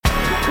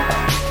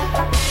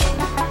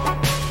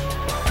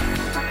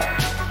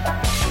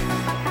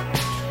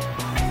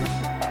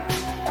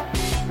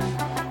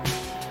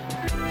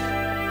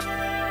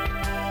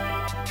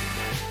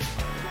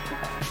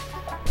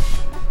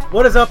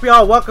What is up,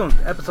 y'all? Welcome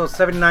to episode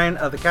 79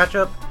 of the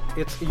Catchup.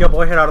 It's your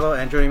boy Gerardo,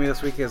 and joining me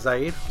this week is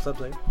Zaid. What's up,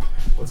 Zaid?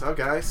 What's up,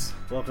 guys?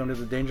 Welcome to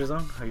the Danger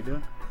Zone. How you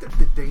doing?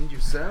 The Danger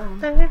Zone.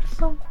 Danger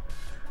Zone.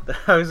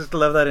 I always used to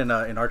love that in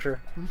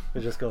Archer. It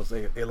just goes,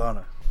 hey,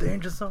 Ilana,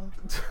 Danger Zone.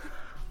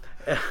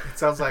 It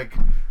sounds like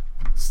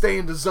stay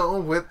in the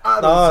zone with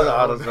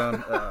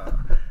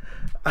AutoZone.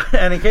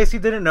 And in case you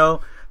didn't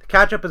know, the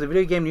Catchup is a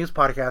video game news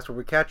podcast where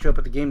we catch you up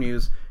with the game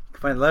news. You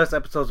can find the latest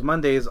episodes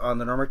Mondays on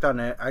the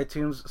Normic.net,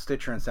 iTunes,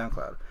 Stitcher, and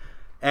SoundCloud.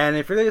 And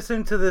if you're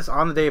listening to this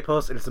on the day it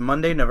posts, it's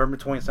Monday, November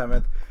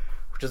 27th,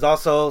 which is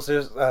also, so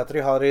there's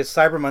 3 holidays,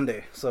 Cyber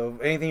Monday. So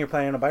anything you're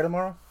planning to buy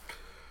tomorrow,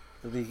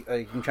 you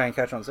can try and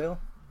catch on sale.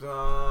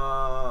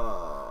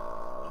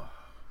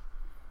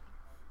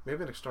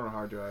 Maybe an external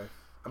hard drive.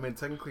 I mean,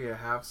 technically I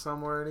have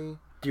some already.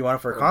 Do you want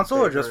it for a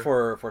console or just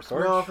for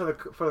storage? No,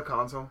 for the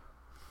console.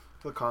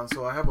 For the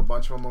console, I have a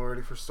bunch of them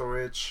already for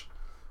storage.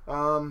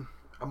 A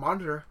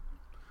monitor.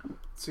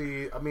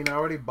 See, I mean, I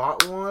already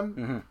bought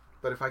one,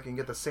 but if I can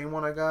get the same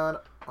one I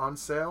got on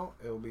sale,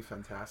 it will be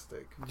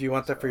fantastic. Do you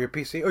want that for your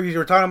PC? Oh, you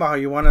were talking about how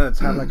you wanted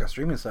to have like a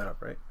streaming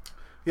setup, right?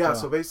 Yeah.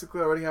 So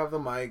basically, I already have the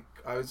mic.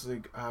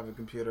 Obviously, I have a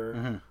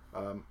computer.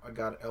 I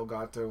got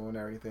Elgato and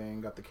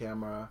everything. Got the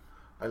camera.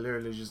 I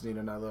literally just need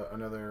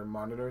another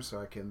monitor so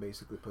I can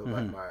basically put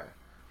like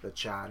the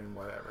chat and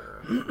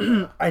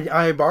whatever.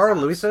 I borrowed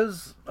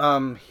Luis's.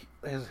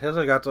 His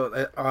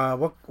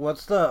Elgato.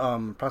 What's the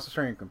processor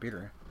in your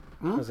computer?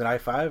 Is it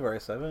i5 or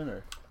i7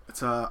 or?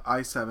 It's a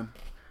i7.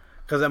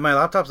 Because my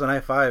laptop's an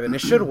i5 and it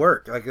should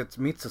work. Like it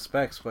meets the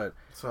specs, but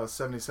it's a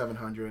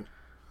 7700.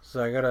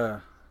 So I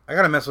gotta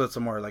mess with it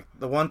some more. Like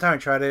the one time I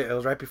tried it, it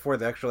was right before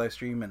the actual live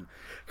stream and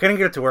couldn't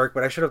get it to work.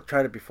 But I should have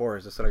tried it before.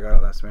 It's just that I got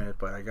it last minute.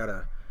 But I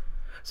gotta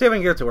see if I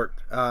can get it to work.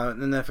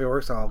 And if it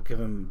works, I'll give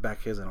him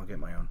back his and I'll get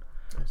my own.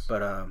 Nice.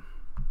 But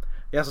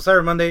yeah. So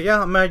Cyber Monday.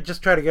 Yeah, I might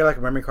just try to get like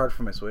a memory card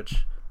for my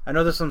Switch. I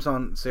know there's some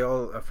on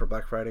sale for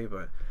Black Friday,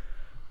 but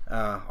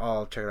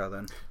I'll check it out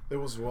then. There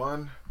was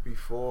one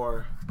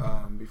before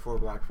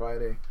Black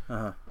Friday.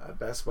 At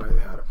Best Buy, they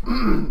had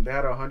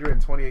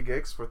 128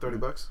 gigs for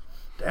 $30.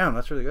 Damn,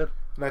 that's really good.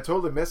 And I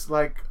totally missed.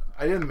 Like,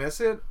 I didn't miss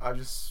it. I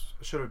just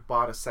should have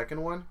bought a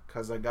second one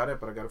because I got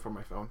it, but I got it from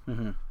my phone.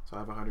 So I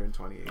have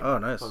 128. Oh,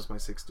 nice. Plus my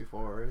 64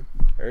 already.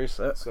 Very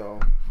set. So.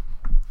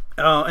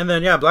 And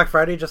then Black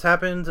Friday just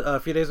happened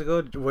a few days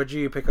ago. What'd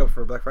you pick up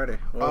for Black Friday?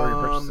 What were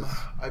your purchases?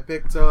 I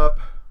picked up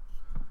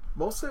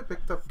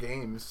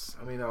games.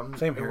 I mean,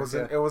 same here.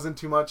 It wasn't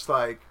too much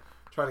like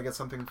trying to get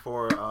something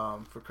for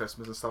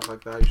Christmas and stuff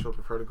like that. I usually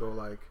prefer to go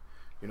like,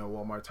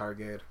 Walmart,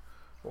 Target,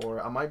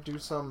 or I might do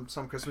some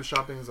Christmas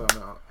shoppings on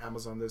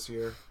Amazon this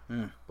year.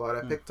 But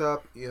I picked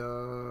up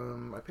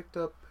Evil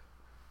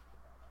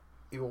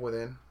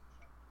Within.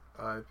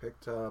 I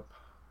picked up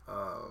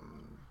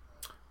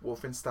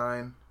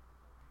Wolfenstein,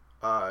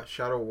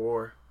 Shadow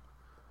War.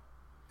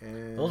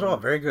 And those are all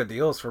very good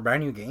deals for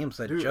brand new games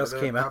that just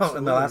came out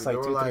in the last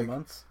 2-3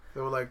 months.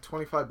 They were like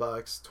 $25,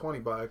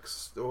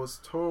 $20. It was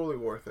totally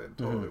worth it.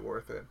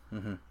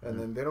 And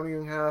then they don't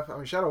even have. I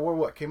mean, Shadow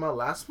War came out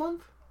last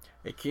month?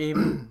 It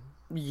came.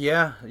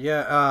 Yeah.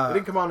 It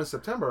didn't come out in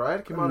September,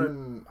 right? It came out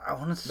in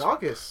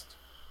August.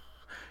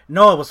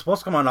 No, it was supposed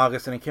to come out in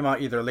August, and it came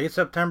out either late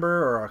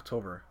September or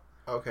October.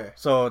 Okay.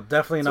 So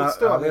definitely not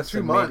still, August,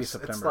 2 months, maybe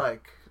September. It's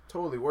like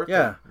totally worth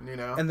it.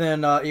 And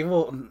then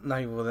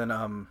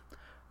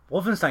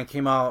Wolfenstein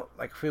came out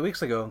like a few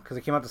weeks ago because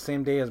it came out the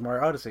same day as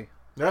Mario Odyssey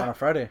on a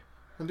Friday.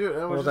 And dude,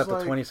 it was that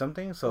the 20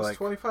 something? So like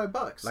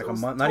 $25, like a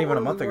month, not even a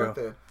month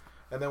ago.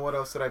 And then what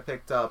else did I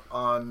picked up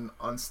on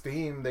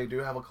Steam? They do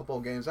have a couple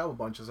of games. I have a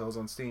bunch of those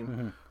on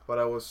Steam, but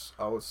I was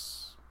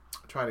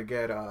trying to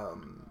get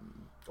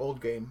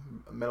old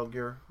game Metal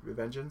Gear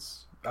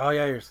Revengeance. Oh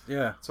yeah.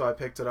 So I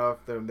picked it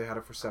up. They had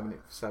it for $7.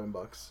 So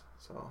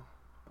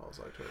I was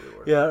like totally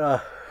worth it. Yeah,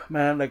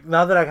 man. Like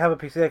now that I have a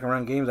PC that can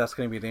run games, that's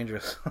gonna be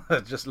dangerous.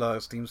 Just a lot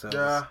of Steam sales.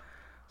 Yeah.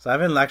 So I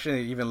haven't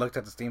actually even looked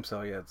at the Steam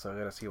sale yet. So I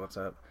gotta see what's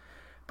up.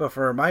 But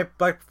for my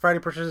Black Friday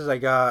purchases, I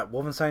got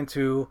Wolfenstein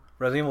 2,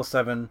 Resident Evil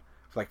 7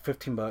 for like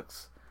 $15.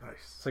 Nice.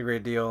 It's a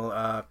great deal.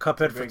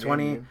 Cuphead for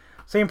 $20.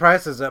 Same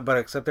price as that, but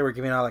except they were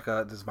giving out like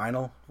this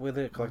vinyl with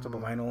it,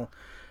 collectible vinyl.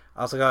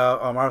 I also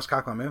got Marvel's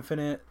Capcom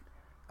Infinite.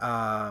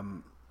 I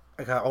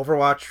got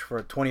Overwatch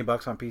for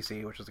 $20 on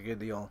PC, which is a good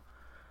deal.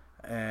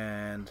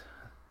 And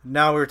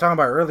now we were talking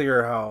about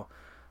earlier how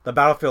the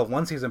Battlefield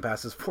 1 season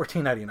pass is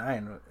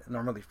 $14.99,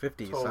 normally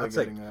 $50. So that's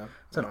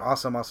it's an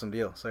awesome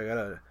deal. So I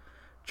gotta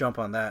jump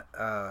on that.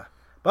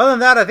 But other than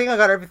that, I think I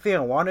got everything I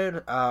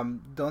wanted.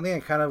 The only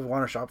thing I kind of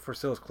want to shop for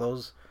still is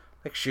clothes,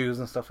 like shoes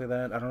and stuff like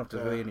that. I don't know if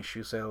there's really any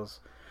shoe sales.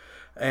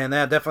 And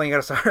then I definitely got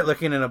to start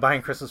looking into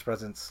buying Christmas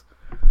presents.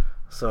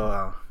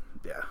 So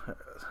yeah, I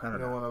don't know. You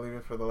don't want to leave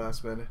it for the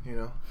last minute,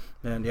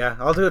 And yeah,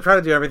 I'll try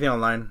to do everything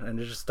online and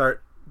just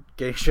start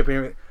getting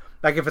shipping.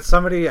 Like if it's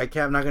somebody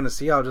I'm not going to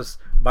see, I'll just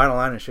buy it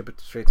online and ship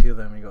it straight to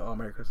them and go, oh,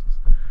 Merry Christmas.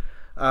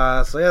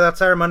 So yeah,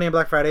 that's our Monday and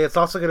Black Friday. It's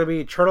also going to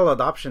be Turtle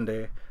Adoption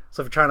Day.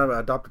 So if you're trying to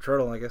adopt a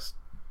turtle, I guess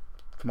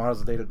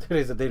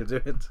today's the day to do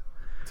it.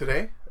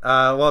 Today?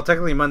 Well,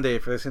 technically Monday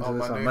if you're listening to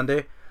this Monday. on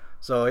Monday.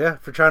 So yeah,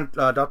 if you're trying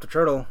to adopt a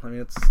turtle, I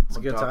mean it's a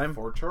good time.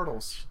 4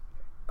 turtles.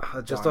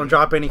 Just don't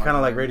drop any kind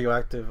of like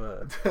radioactive.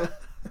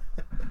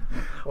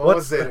 What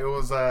was it? It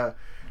was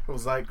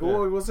like it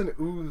wasn't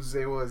ooze.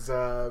 It was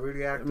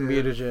radioactive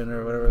mutagen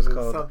or whatever it's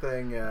called.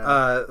 Something.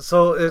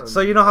 So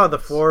you know how the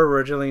 4 were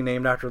originally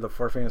named after the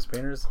 4 famous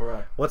painters?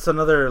 Correct. What's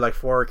another like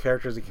 4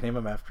 characters you can name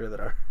them after that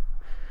are?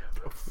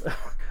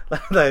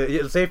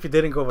 Say if you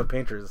didn't go with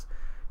painters,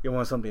 you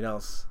want something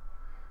else.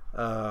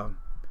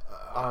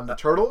 On the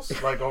turtles,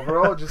 like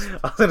overall, just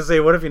I was gonna say,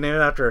 what if you name it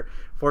after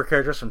 4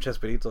 characters from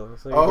Chespirito?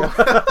 So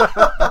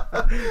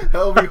that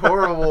would be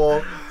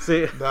horrible.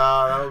 See,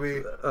 that would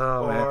be.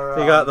 Oh man, so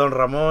you got Don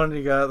Ramon,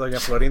 you got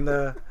Doña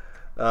Florinda,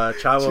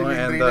 Chavo,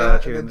 and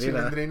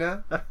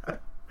Chilindrina.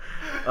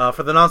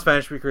 For the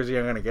non-Spanish speakers,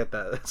 you're not gonna get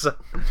that. So,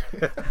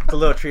 it's a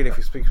little treat if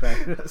you speak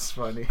Spanish. That's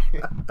funny.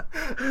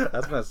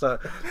 That's messed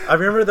up. I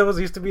remember there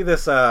used to be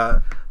this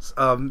the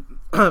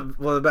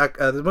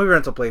movie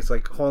rental place,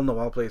 like hole in the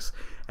wall place,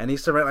 and he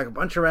used to rent like a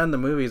bunch of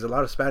random movies, a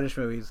lot of Spanish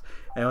movies.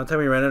 And one time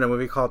we rented a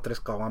movie called Tres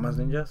Caguamas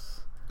Ninjas.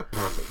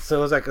 So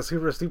it was like a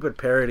super stupid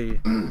parody,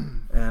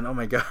 and oh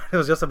my god, it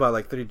was just about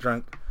like 3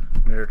 drunk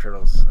Ninja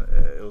Turtles.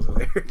 It was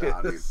hilarious.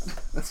 Nah, dude,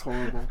 that's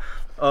horrible.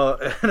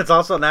 And it's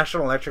also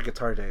National Electric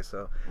Guitar Day,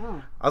 so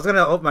I was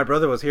gonna hope my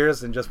brother was here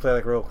and just play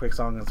like a real quick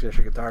song on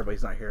electric guitar, but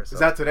he's not here. So. Is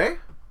that today?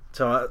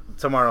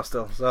 Tomorrow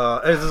still. So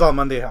this is all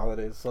Monday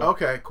holidays. So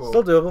okay, cool.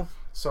 Still doable.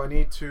 So I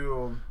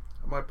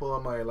might pull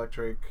out my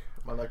electric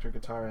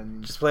guitar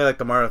and just play like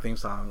the Mario theme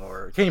song,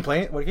 or can you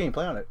play it? What can you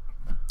play on it?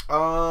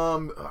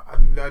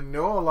 I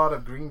know a lot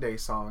of Green Day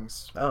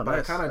songs, but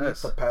nice, I kind of need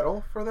the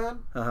pedal for that.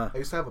 I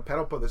used to have a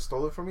pedal, but they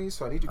stole it from me,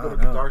 so I need to go to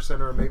Guitar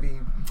Center, or maybe.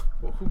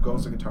 Well, who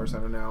goes to Guitar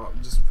Center now?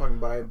 Just fucking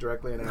buy it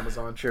directly on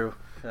Amazon. True.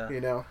 Yeah.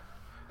 You know,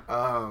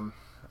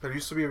 there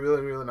used to be a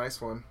really, really nice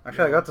one.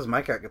 Actually, I got this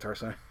mic at Guitar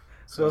Center.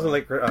 So it was a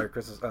late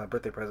Christmas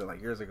birthday present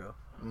like years ago.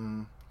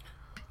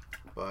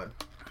 But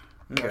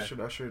okay.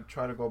 I should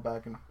try to go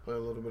back and play a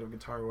little bit of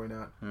guitar. Why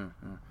not?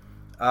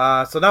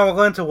 So now we'll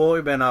go into what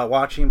we've been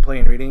watching,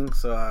 playing, reading.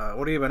 So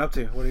what have you been up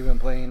to? What have you been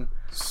playing?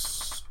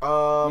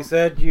 You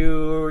said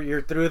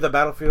you're through the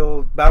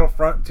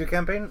Battlefront 2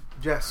 campaign?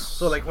 Yes.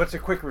 So like, what's a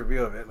quick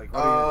review of it? Like,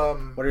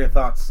 what are your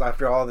thoughts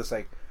after all this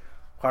like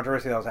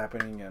controversy that was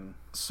happening? And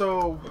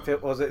so,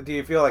 do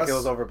you feel like it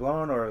was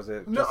overblown, or is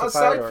it no?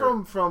 Aside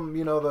from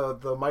you know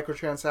the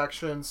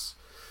microtransactions,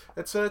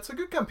 it's a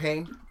good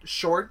campaign.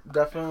 Short,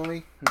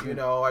 definitely. You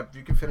know,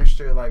 you can finish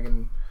it like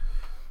in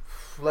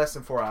less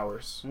than 4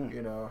 hours.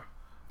 You know,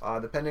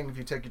 depending if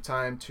you take your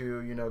time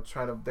to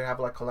they have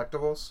like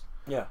collectibles.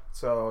 Yeah.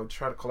 So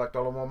try to collect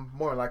all of them.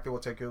 More than likely will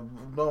take you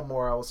no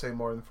more. I will say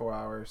more than 4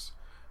 hours.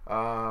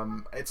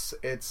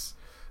 That's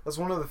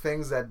one of the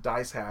things that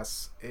DICE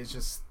has. Is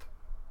just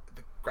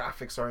the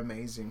graphics are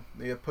amazing.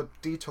 They put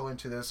detail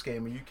into this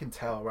game, and you can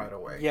tell right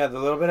away. Yeah, the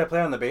little bit I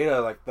played on the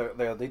beta, like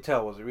the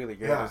detail was really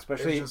good. Yeah,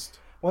 especially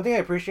one thing I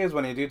appreciate is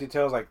when they do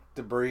details like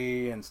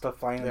debris and stuff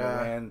flying in the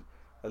wind.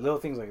 Little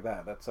things like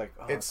that. That's like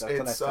that's a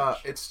nice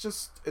touch.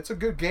 It's a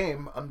good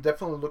game. I'm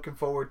definitely looking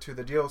forward to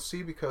the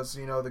DLC because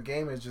the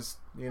game is just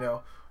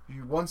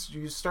once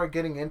you start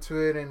getting into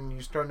it and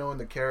you start knowing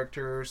the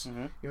characters,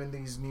 even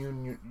these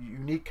new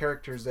unique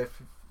characters that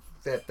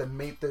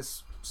made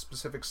this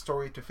specific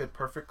story to fit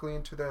perfectly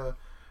into the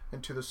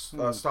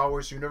Star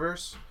Wars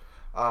universe.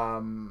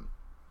 And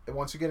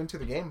once you get into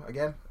the game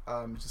again,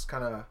 just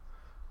kind of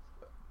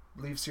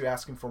leaves you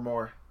asking for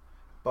more.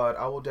 But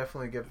I will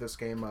definitely give this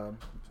game a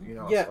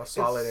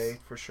solid A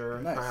for sure.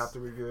 Nice. I have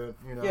to review it.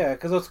 Yeah,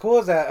 because what's cool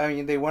is that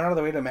they went out of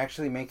the way to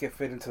actually make it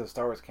fit into the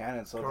Star Wars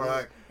canon. So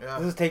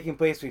this is taking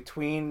place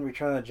between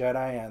Return of the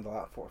Jedi and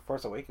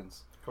Force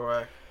Awakens.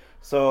 Correct.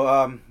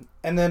 So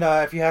and then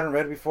if you hadn't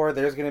read before,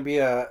 there's going to be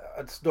a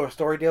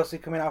story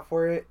DLC coming out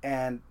for it,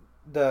 and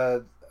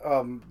the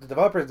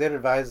developers did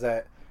advise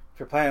that if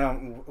you're planning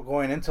on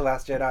going into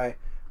Last Jedi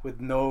with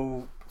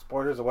no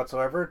spoilers or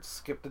whatsoever,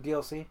 skip the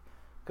DLC.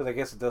 Because I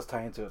guess it does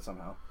tie into it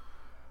somehow.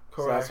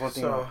 Correct. So that's one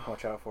thing to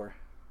watch out for.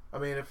 I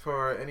mean, if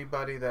for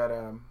anybody that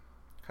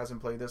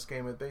hasn't played this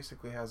game, it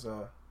basically has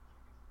a...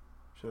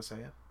 Should I say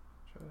it?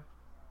 Should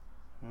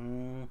I?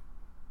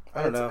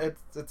 I don't know.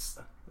 It's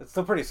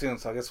still pretty soon,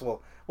 so I guess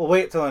we'll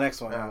wait till the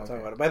next one and we'll talk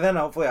about it. By then,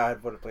 hopefully, I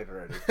would have played it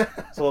already.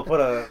 So we'll put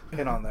a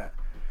pin on that.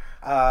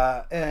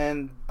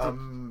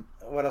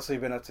 What else have you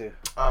been up to?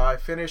 I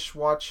finished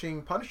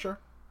watching Punisher.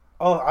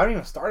 Oh, I haven't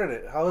even started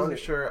it. How is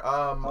Punisher, it?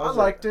 I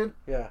liked it.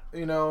 Yeah. I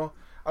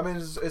mean,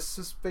 it's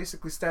just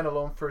basically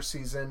standalone first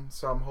season,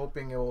 so I'm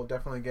hoping it will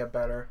definitely get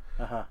better.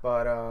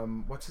 But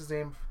what's his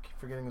name? Keep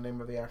forgetting the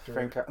name of the actor.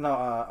 Frank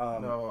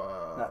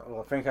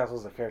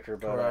Castle's the character,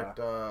 but correct.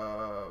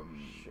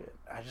 Shit.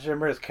 I just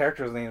remember his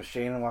character's name was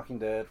Shane in Walking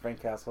Dead.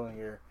 Frank Castle in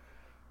here.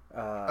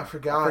 I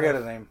forgot. I forget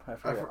his name.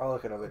 I'll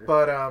look it up later.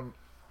 But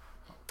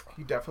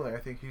he definitely, I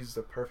think he's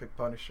the perfect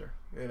Punisher.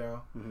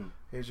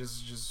 He's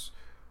just.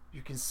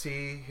 You can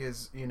see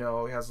his, he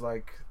has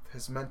like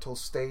his mental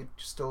state,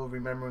 still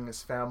remembering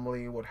his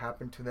family, what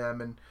happened to them,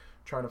 and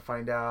trying to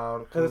find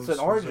out. Because it's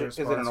an origin. Is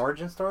it an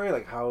origin story,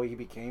 like how he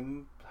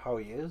became how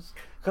he is?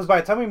 Because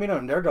by the time we meet him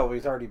in Daredevil,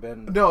 he's already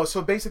been. No,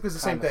 so basically it's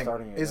the same thing.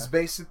 It's yeah.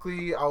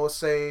 basically, I would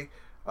say,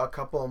 a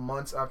couple of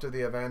months after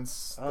the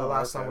events. The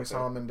last time we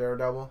saw him in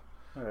Daredevil.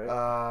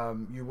 Right.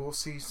 You will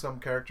see some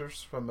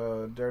characters from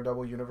the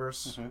Daredevil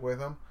universe with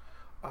him.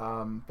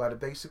 But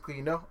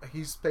basically,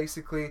 he's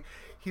basically,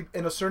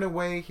 in a certain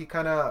way, he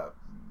kind of,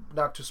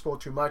 not to spoil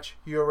too much,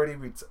 he already,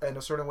 in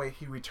a certain way,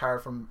 he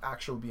retired from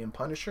actually being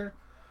Punisher,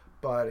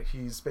 but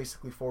he's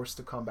basically forced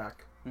to come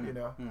back,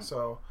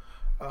 So,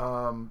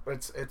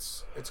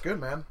 it's good,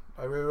 man.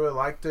 I really, really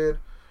liked it.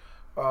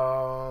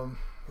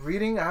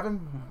 Reading, I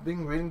haven't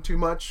been reading too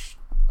much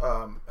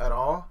at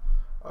all.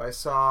 I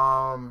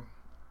saw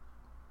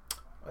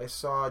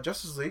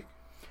Justice League.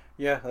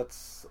 Yeah, I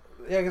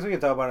guess we can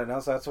talk about it now.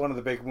 So that's one of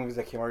the big movies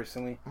that came out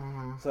recently.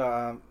 Mm-hmm.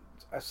 So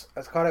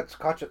I caught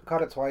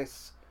it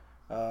twice.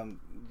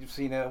 You've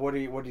seen it. What do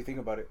you think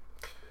about it?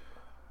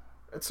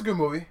 It's a good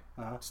movie.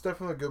 Uh-huh. It's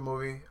definitely a good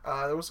movie.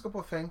 There was a couple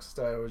of things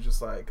that were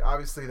just like,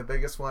 obviously the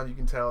biggest one, you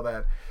can tell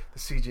that the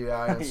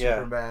CGI on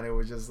Superman, it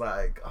was just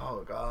like,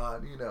 oh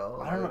god, I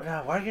don't know.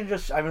 Yeah, why didn't you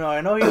just? I mean,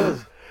 I know he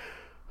was.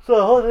 So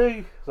the whole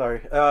thing,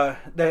 sorry,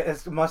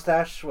 his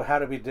mustache had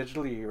to be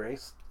digitally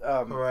erased.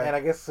 And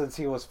I guess since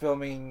he was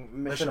filming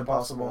Mission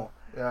Impossible,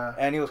 yeah,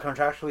 and he was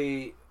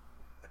contractually,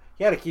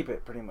 he had to keep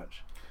it pretty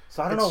much.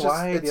 So I don't know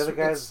why the other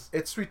guys.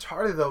 It's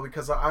retarded though,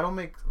 because I don't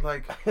make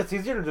like. It's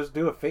easier to just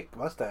do a fake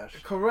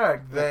mustache.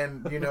 Correct.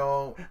 Then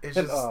it's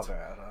just. Oh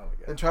man!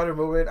 And try to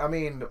remove it. I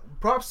mean,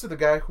 props to the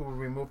guy who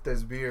removed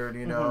his beard.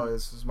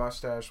 His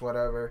mustache,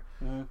 whatever.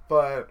 Mm-hmm.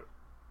 But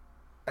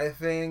I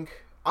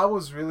think I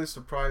was really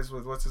surprised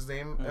with what's his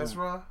name,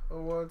 Ezra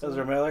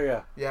Miller.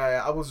 Yeah.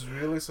 Yeah, I was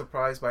really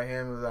surprised by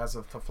him as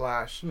of the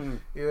Flash. Mm-hmm.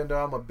 Even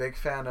though I'm a big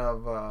fan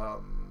of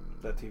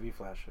the TV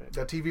Flash. Right?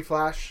 The TV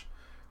Flash.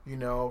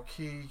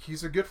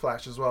 He's a good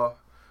Flash as well.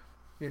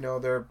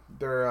 They're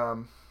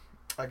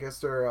I guess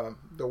they're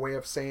the way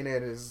of saying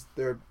it is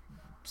they're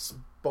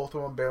both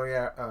of them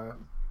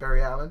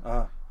Barry Allen,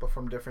 but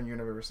from different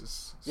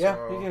universes. Yeah,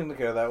 you can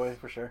look at it that way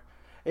for sure.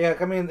 Yeah,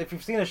 I mean, if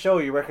you've seen the show,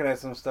 you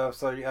recognize some stuff.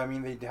 So I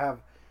mean, they do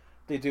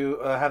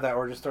have that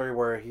origin story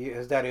where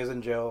his dad is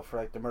in jail for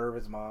like the murder of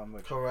his mom.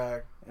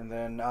 Correct. And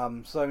then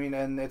so I mean,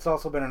 and it's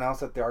also been announced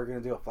that they are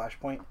going to do a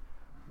Flashpoint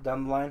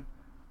down the line.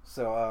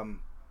 So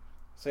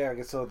yeah, I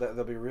guess they'll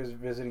be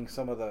revisiting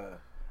some of the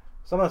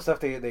stuff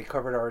they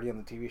covered already on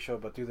the TV show,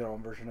 but do their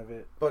own version of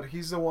it. But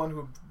he's the one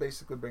who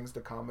basically brings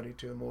the comedy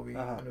to the movie in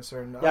a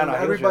certain.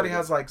 Everybody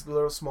has like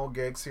little small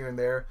gigs here and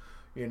there,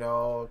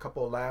 a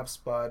couple of laughs,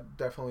 but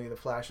definitely the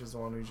Flash is the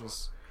one who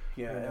just.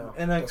 Yeah,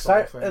 and then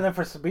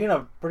for being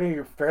a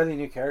fairly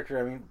new character,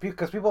 I mean,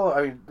 because people,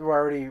 were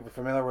already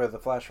familiar with the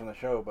Flash from the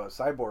show, but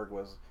Cyborg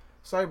was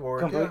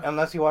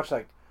unless you watch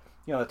like.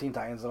 The Teen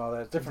Titans and all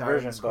that. It's different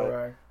versions,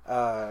 but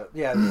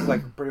this is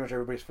like pretty much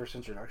everybody's first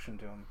introduction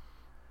to him.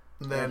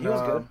 And then he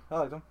was good. I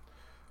liked him.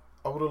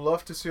 I would have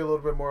loved to see a little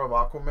bit more of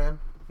Aquaman,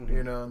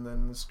 and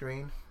then the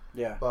screen.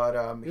 Yeah, but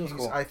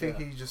cool. I think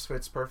he just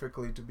fits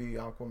perfectly to be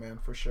Aquaman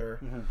for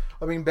sure. Mm-hmm.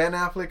 I mean, Ben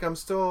Affleck, I'm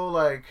still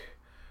like,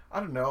 I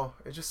don't know.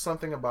 It's just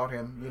something about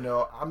him.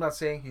 I'm not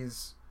saying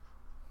he's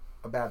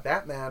a bad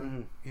Batman.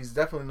 Mm-hmm. He's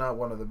definitely not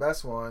one of the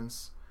best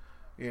ones.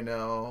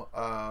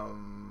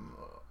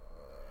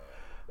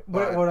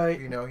 But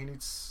he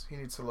needs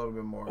a little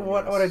bit more.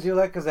 What I do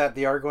like is that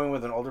they are going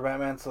with an older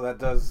Batman, so that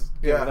does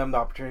give them the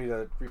opportunity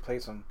to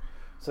replace him,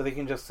 so they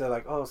can just say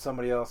like, oh,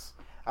 somebody else.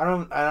 I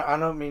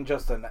don't mean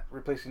just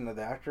replacing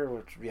the actor,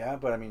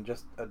 but I mean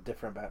just a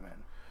different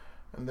Batman.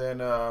 And then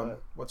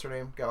what's her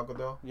name? Gal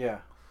Gadot. Yeah,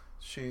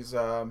 she's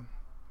I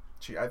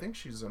think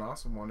she's an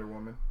awesome Wonder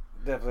Woman.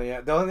 Definitely,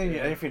 yeah. The only thing,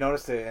 if you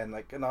noticed it, and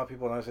like a lot of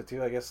people noticed it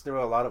too, I guess there were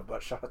a lot of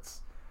butt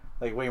shots.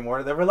 Like way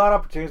more. There were a lot of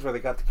opportunities where they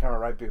got the camera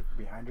right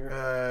behind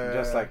her,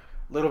 just like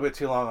a little bit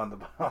too long on the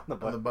butt. On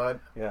the butt.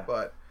 Yeah.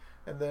 But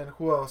and then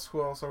who else?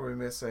 Who else are we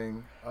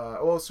missing?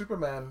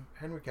 Superman,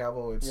 Henry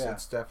Cavill.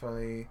 It's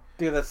definitely.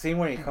 Dude, that scene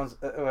when he comes.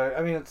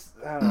 I mean, it's.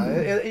 I don't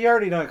know. You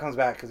already know he comes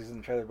back because he's in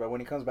the trailer. But when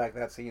he comes back,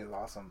 that scene is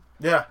awesome.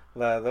 Yeah.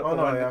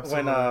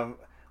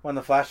 When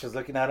the Flash is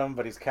looking at him,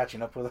 but he's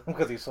catching up with him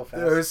because he's so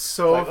fast. It was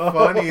so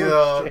funny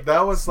though. Shit.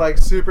 That was like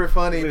super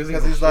funny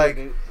because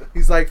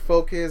he's like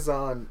focused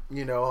on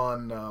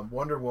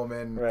Wonder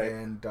Woman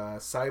and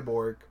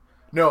Cyborg.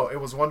 No,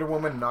 it was Wonder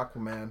Woman and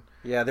Aquaman.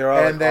 Yeah, they're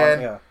all. And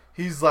then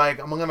he's like,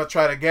 I'm gonna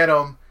try to get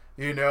him,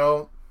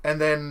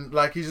 and then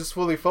like he's just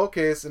fully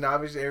focused, and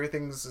obviously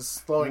everything's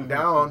just slowing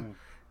down,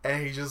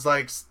 and he just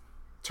like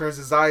turns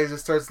his eyes and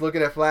starts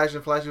looking at Flash,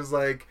 and Flash is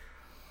like,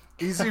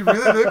 is he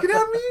really looking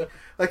at me?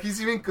 Like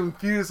he's even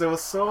confused. It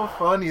was so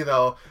funny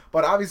though.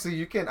 But obviously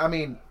you can. I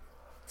mean,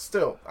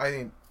 still, I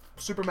think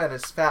Superman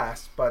is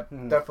fast, but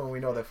definitely we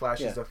know that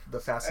Flash is the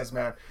fastest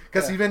man.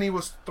 Because even he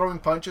was throwing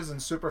punches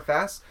and super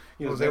fast,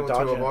 he was able to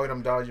avoid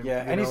him, dodging.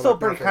 Yeah, and he's still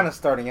pretty kind of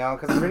starting out.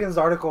 Because I'm reading this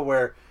article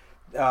where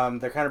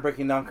they're kind of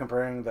breaking down,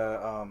 comparing the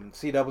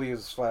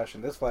CW's Flash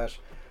and this Flash,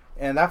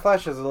 and that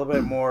Flash is a little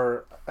bit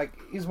more like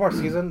he's more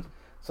seasoned,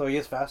 so he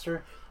is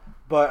faster.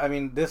 But I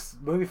mean, this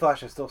movie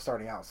Flash is still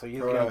starting out, so he's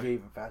gonna get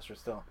even faster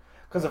still.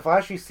 Because the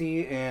Flash you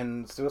see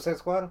in Suicide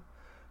Squad,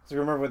 so you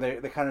remember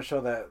when they kind of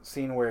show that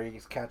scene where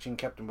he's catching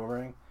Captain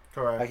Boomerang.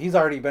 Correct. Like he's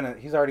already been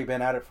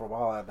at it for a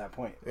while at that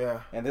point.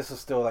 Yeah. And this is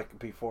still like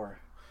before,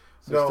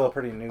 so it's still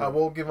pretty new. I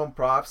will give them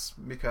props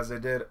because they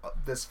did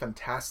this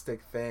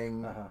fantastic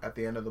thing at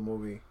the end of the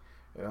movie.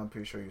 Yeah, I'm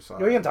pretty sure you saw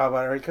it. We can talk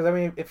about it, right? Because I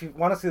mean, if you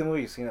want to see the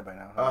movie, you've seen it by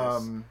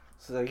now.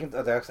 So you can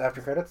the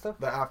after credit stuff.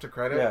 The after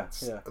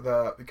credits,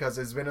 yeah. Because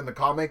it's been in the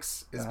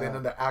comics, it's been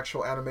in the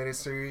actual animated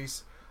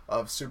series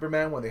of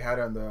Superman when they had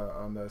it on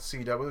the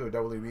CW or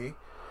WB,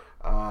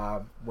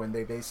 when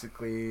they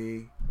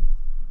basically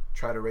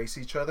try to race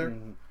each other.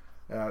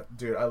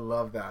 Dude, I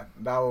love that.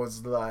 That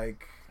was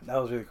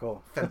really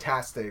cool.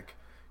 Fantastic.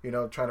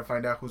 Trying to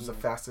find out who's the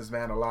fastest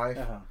man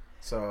alive.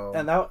 So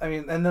and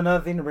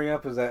another thing to bring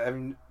up is that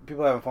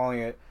people haven't following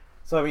it.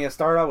 So I mean, it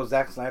started out with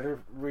Zack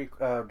Snyder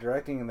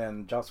directing, and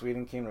then Joss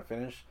Whedon came to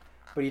finish.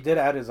 But he did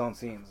add his own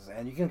scenes,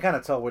 and you can kind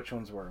of tell which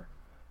ones were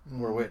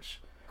which.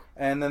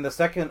 And then the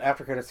second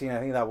after credit scene, I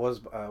think that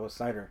was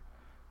Snyder,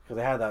 because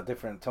they had that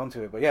different tone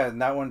to it. But yeah, in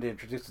that one they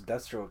introduced the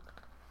Deathstroke.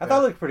 I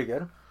thought it looked pretty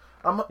good.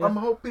 I'm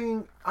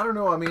hoping. I don't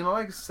know. I mean, I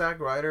like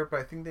Zack Ryder, but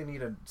I think they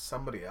need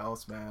somebody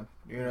else, man.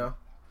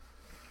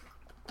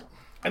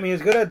 I mean,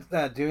 he's good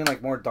at doing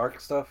like more dark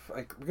stuff.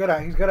 Like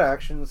he's good at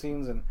action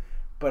scenes,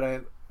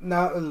 but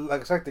now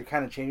like it's like they're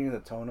kind of changing the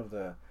tone of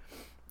the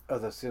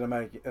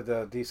cinematic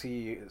the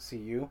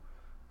DCU.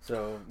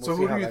 So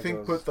who do you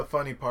think put the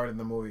funny part in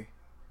the movie?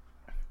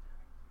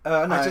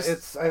 No,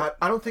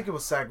 I don't think it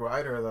was Zack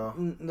Ryder though.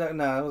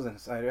 No, it wasn't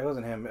Snyder. It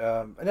wasn't him.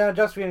 No,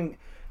 just being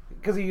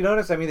because you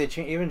notice. I mean, they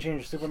even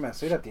changed Superman's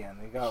suit at the end.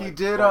 He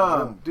did.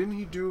 Didn't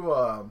he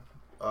do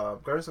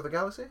Guardians of the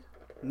Galaxy?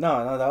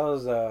 No, that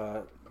was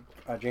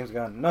James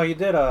Gunn. No, he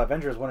did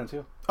Avengers 1 and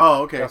 2.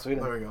 Oh, okay. There we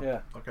go.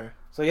 Yeah. Okay.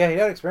 So yeah, he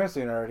had experience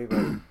doing it already,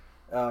 but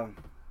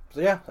so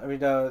yeah, I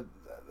mean,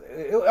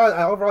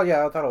 overall,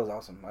 yeah, I thought it was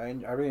awesome. I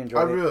really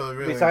enjoyed it.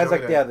 Really Besides,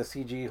 enjoyed the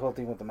CG whole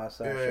thing with the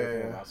mustache,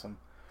 it was awesome.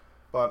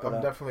 But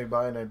I'm definitely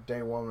buying it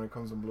day one when it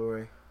comes on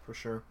Blu-ray for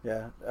sure.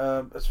 Yeah.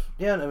 I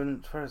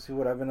mean, trying to see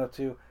what I've been up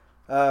to.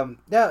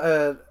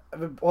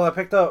 I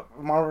picked up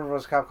Marvel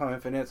vs. Capcom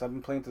Infinite. So I've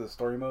been playing through the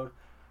story mode.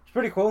 It's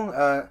pretty cool.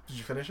 Did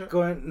you finish it?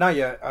 Not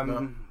yet.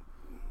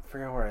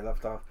 Forget where I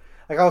left off.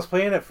 Like I was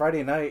playing it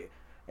Friday night,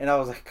 and I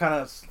was like kind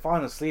of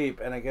falling asleep,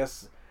 and I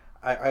guess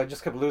I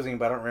just kept losing,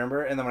 but I don't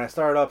remember. And then when I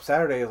started up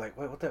Saturday, I was like,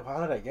 wait,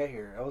 how did I get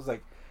here? I was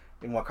like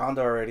in Wakanda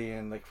already,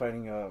 and like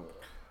fighting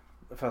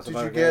Did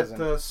you get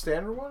the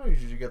standard one, or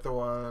did you get the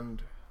one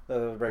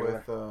the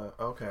regular? With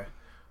okay.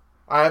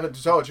 I haven't,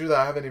 to tell the truth,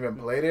 I haven't even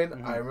played it.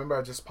 I remember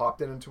I just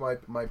popped it into my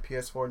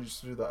PS4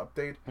 just to do the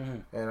update,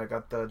 and I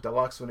got the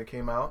deluxe when it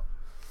came out.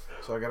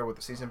 So I got it with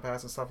the season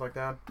pass and stuff like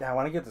that. Yeah, I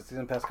want to get the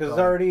season pass because there's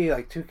already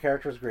like 2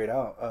 characters grayed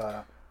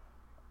out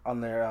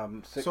on their.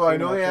 So I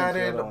know they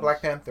added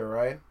Black Panther,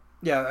 right?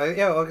 Yeah, I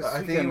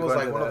think it was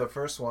like one of the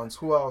first ones.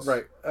 Who else?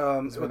 Right.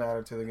 Has been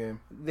added to the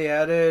game. They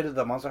added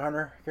the Monster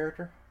Hunter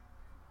character.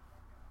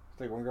 It's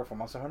like one girl from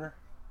Monster Hunter.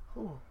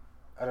 Who?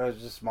 I don't know.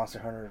 It's just Monster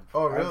Hunter.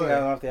 Oh, really? I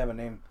don't know if they have a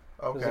name.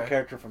 Okay. There's a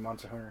character from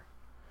Monster Hunter.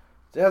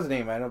 It has a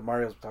name. I know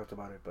Mario's talked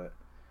about it, but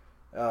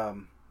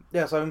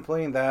yeah. So I've been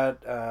playing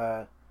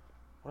that.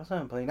 What else have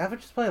I been playing? I've been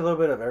just playing a little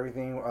bit of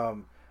everything.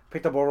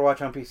 Picked up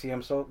Overwatch on PC.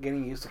 I'm still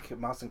getting used to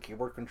mouse and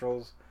keyboard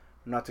controls.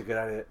 I'm not too good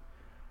at it.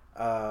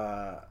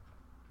 I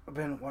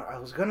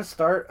was gonna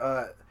start.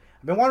 I've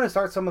been wanting to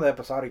start some of the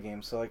episodic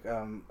games. So like,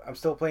 I'm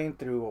still playing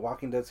through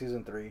Walking Dead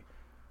season 3.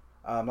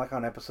 I'm like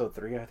on episode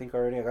 3, I think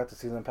already. I got the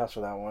season pass for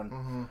that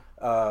one.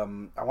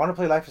 I want to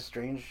play Life is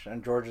Strange,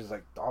 and George is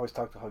like always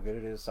talked about how good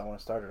it is, so I want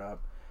to start it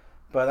up.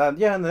 But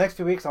yeah, in the next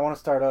few weeks, I want to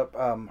start up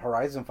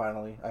Horizon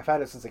finally. I've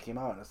had it since it came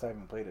out, and I still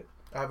haven't played it.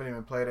 I haven't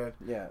even played it.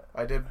 Yeah,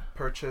 I did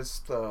purchase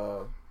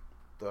the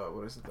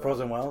what is it?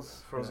 Frozen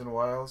Wilds. Frozen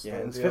Wilds. Yeah,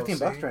 it's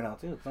 $15 right now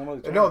too.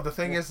 No, the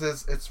thing is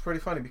it's pretty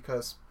funny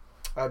because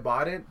I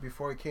bought it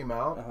before it came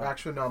out.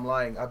 Actually, no, I'm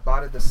lying. I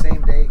bought it the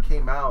same day it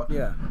came out.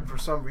 Yeah. For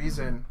some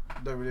reason,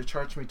 they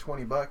charged me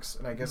 $20,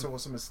 and I guess it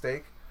was a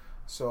mistake.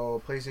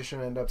 So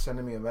PlayStation ended up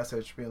sending me a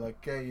message being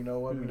like, "Hey, you know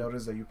what? We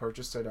noticed that you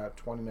purchased it at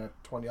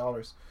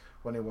 $20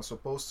 when it was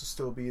supposed to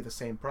still be the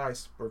same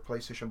price for a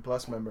PlayStation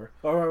Plus member.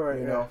 Oh, right,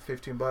 you know,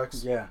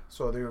 $15. Yeah.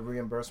 So they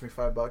reimbursed me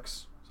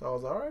 $5. So I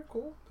was like, all right,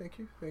 cool. Thank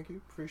you,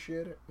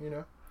 appreciate it. You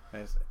know.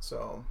 Nice.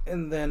 So.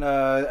 And then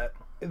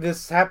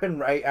this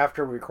happened right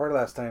after we recorded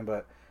last time,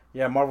 but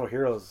yeah, Marvel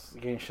Heroes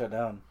getting shut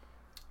down,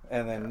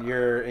 and then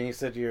you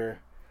said you're.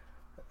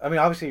 I mean,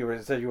 obviously you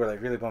said you were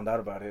like really bummed out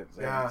about it.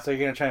 Yeah. So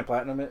you're gonna try and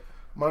platinum it?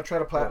 I'm gonna try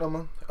to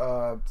platinum.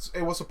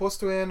 It was supposed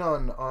to end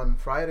on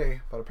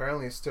Friday, but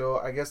apparently still.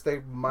 I guess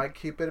they might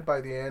keep it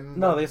by the end.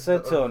 No, they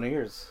said till New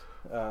Year's.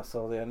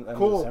 So the end of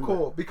December.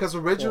 Cool. Because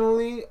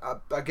originally,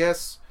 I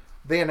guess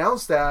they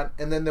announced that,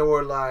 and then there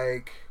were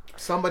like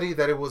somebody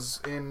that it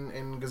was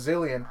in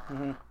Gazillion.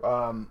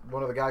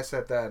 One of the guys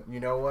said that, you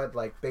know what,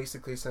 like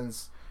basically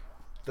since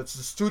the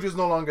studio's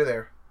no longer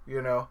there,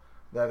 you know,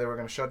 that they were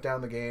going to shut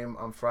down the game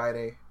on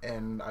Friday,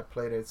 and I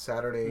played it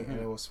Saturday, and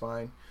it was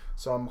fine.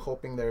 So I'm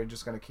hoping they're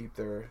just going to keep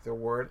their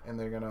word, and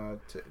they're going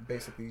to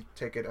basically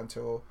take it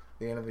until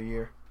the end of the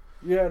year.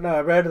 Yeah, no, I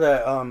read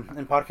that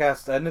in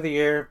podcast the end of the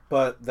year,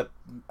 but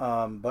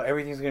but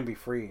everything's gonna be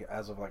free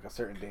as of like a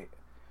certain date.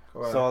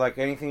 Right. So like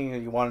anything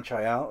you want to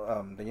try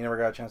out that you never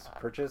got a chance to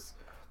purchase,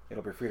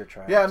 it'll be free to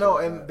try. Yeah, no,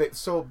 and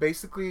so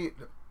basically,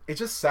 it's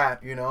just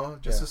sad,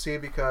 to see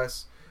it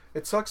because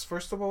it sucks.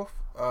 First of all,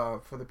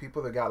 for the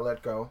people that got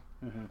let go,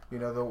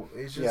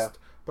 it's just. Yeah.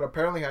 But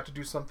apparently, had to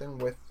do something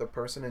with the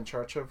person in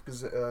charge of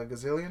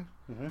Gazillion.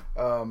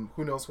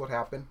 Who knows what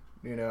happened?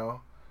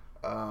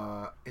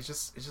 It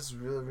just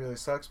really, really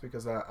sucks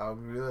because I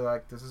really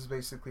like, this is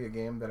basically a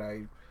game that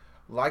I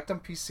liked on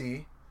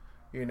PC,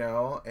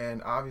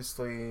 and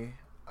obviously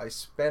I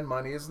spend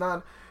money. It's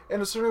not,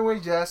 in a certain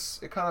way, yes,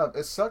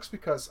 it sucks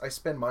because I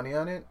spend money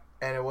on it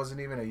and it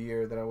wasn't even a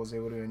year that I was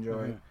able to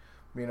enjoy.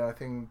 I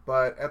think,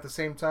 but at the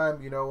same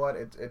time, you know what,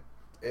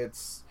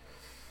 it's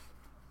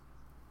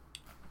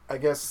I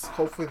guess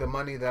hopefully the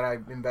money that I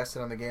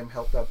invested on the game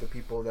helped out the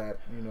people that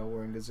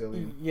were in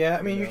Gazillion. Yeah,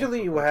 I mean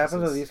usually what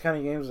happens with these kind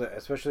of games,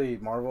 especially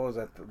Marvel, is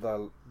that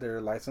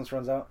their license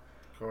runs out.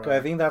 Correct. So I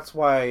think that's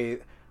why,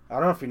 I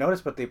don't know if you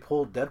noticed, but they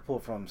pulled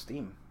Deadpool from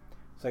Steam.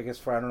 So I guess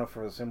for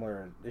a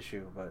similar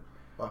issue, but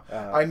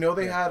I know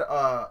they had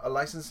a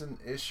licensing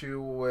issue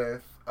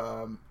with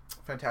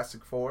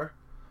Fantastic Four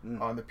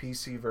on the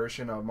PC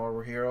version of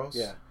Marvel Heroes.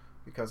 Yeah.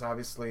 Because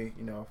obviously,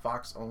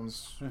 Fox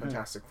owns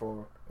Fantastic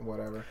Four,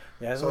 whatever.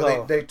 Yeah,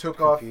 so they took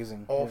off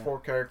all 4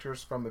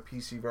 characters from the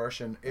PC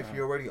version. If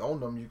you already own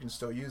them, you can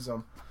still use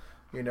them,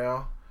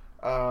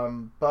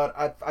 But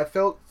I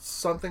felt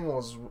something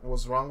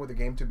was wrong with the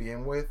game to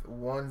begin with.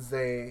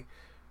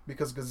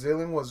 Because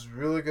Gazillion was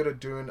really good at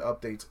doing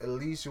updates. At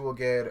least you will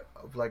get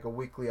like a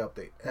weekly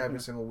update every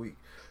single week.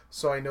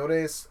 So I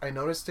noticed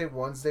it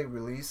once they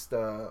released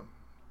the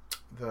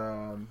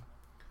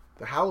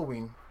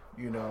Halloween,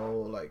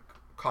 like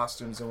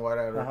costumes and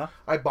whatever.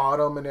 I bought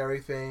them and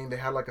everything. They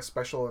had like a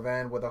special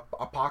event with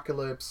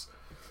Apocalypse,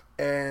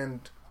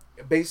 and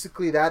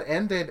basically that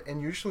ended.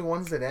 And usually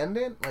ones that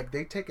ended, like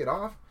they take it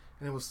off,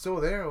 and it was still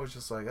there. I was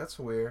just like, that's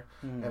weird.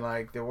 And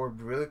like they were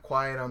really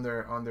quiet on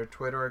their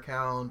Twitter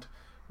account,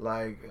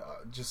 like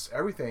just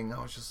everything.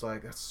 I was just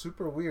like, that's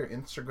super weird.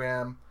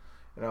 Instagram,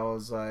 and I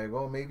was like,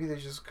 well, maybe they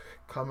just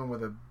coming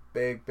with a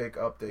big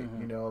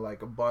update.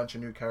 Like a bunch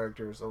of new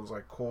characters. I was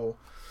like, cool.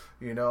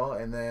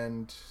 And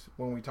then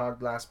when we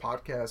talked last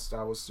podcast,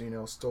 I was,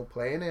 still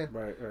playing it.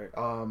 Right.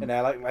 And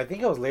I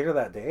think it was later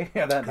that day.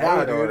 that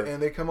night, dude. Or...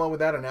 And they come up with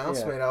that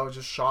announcement. Yeah. I was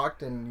just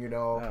shocked and,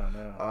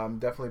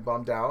 definitely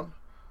bummed out.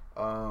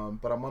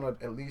 But I'm gonna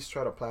at least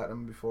try to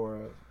platinum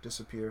before it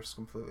disappears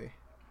completely.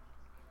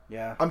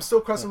 Yeah. I'm still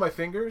crossing my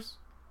fingers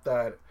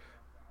that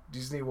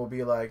Disney will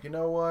be like, you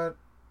know what?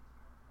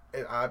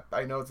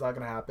 I know it's not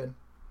gonna happen,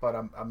 but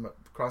I'm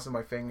crossing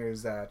my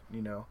fingers that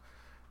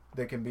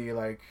they can be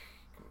like.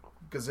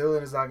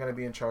 Gazillion is not going to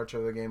be in charge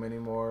of the game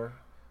anymore.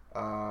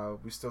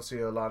 We still see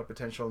a lot of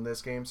potential in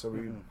this game, so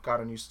we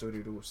got a new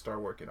studio to start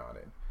working on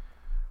it.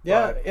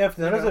 Yeah, but, if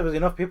there was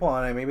enough people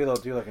on it, maybe they'll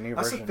do like a new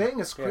version. That's the thing.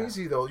 It's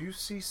crazy though. You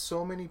see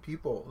so many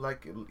people.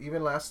 Like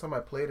even last time I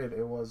played it,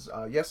 it was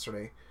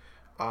yesterday.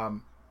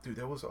 Dude,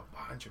 there was a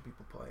bunch of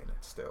people playing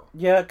it still.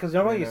 Yeah, because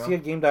normally you see a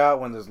game die out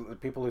when there's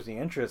people losing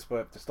interest, but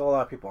if there's still a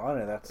lot of people on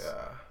it, that's...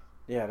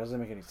 Yeah, it doesn't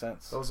make any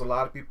sense. There was a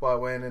lot of people. I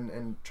went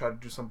and tried to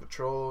do some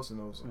patrols, and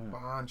there was a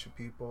bunch of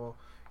people,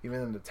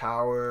 even in the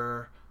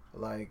tower.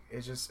 Like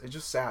it's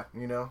just sad,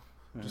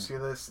 to see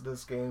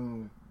this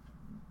game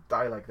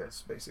die like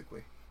this,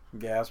 basically.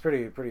 Yeah, it's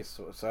pretty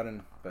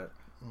sudden, but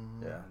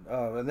yeah.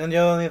 And then the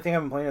only thing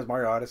I've been playing is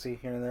Mario Odyssey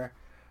here and there.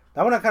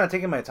 That one I'm kind of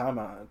taking my time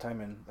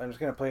in. I'm just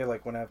gonna play it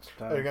like when I have some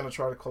time. Are you gonna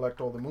try to collect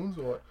all the moons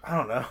or what? I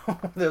don't know.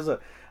 There's a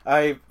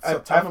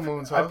ton of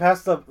moons. Huh? I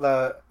passed up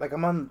like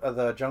I'm on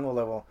the jungle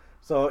level.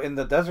 So in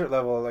the desert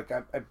level, like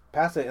I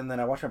passed it, and then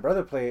I watched my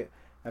brother play it.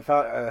 I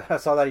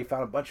saw that he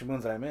found a bunch of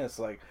moons that I missed.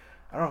 Like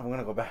I don't know if I'm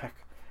gonna go back.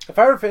 If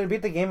I ever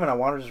beat the game and I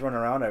want to just run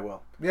around, I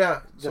will.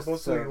 Yeah,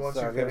 supposedly once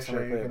you finish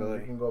it,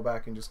 you can go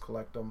back and just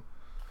collect them.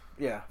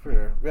 Yeah, for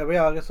sure. Yeah, but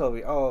I guess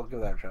I'll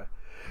give that a try.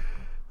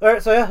 All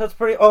right, so yeah, that's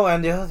pretty. Oh,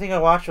 and the other thing I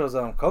watched was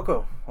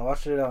Coco. I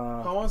watched it.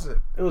 How was it?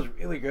 It was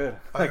really good.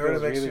 I heard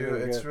it makes you.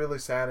 Really it's really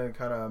sad and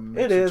kind of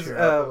makes you cheer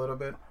up a little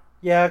bit.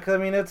 Yeah,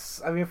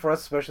 because I mean, for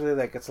us especially,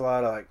 like it's a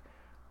lot of like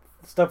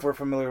stuff we're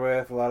familiar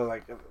with. A lot of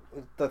like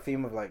the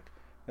theme of like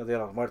Dia de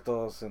los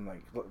Muertos and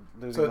like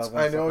losing loved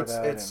ones. I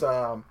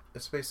know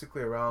it's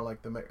basically around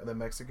like the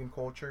Mexican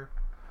culture.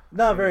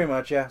 Not very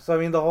much, yeah. So I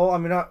mean,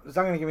 it's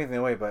not going to give anything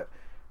away, but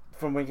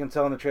from what you can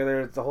tell in the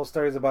trailer, the whole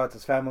story is about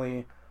this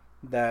family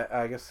that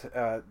I guess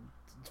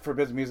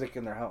forbids music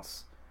in their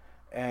house,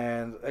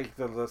 and like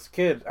this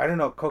kid, I don't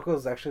know,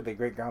 Coco's actually the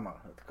great grandma.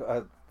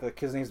 The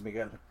kid's name's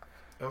Miguel.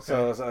 Okay.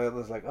 So it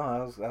was like,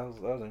 oh, that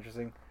was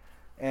interesting,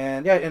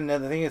 and yeah, and the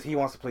thing is, he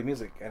wants to play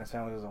music, and his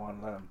family doesn't want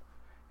to let him.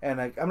 And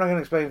like, I'm not gonna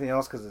explain anything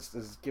else because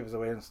this gives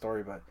away the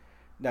story, but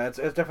no, it's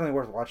definitely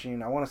worth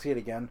watching. I want to see it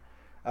again.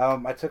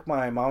 I took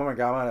my mom and my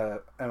grandma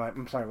my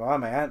mom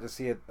and my aunt to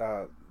see it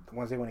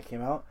Wednesday when it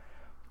came out,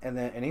 and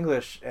then in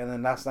English, and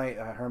then last night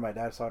her and my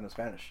dad saw it in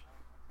Spanish,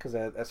 because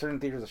at certain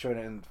theaters are showing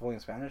it fully in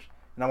Spanish,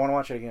 and I want to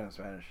watch it again in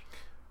Spanish.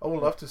 I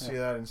would love to see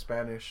that in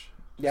Spanish.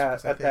 Yeah,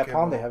 at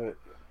Palm they have it.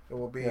 It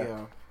will be.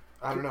 Yeah.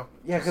 I don't know.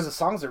 Yeah, because the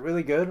songs are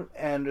really good,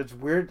 and it's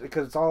weird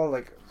because it's all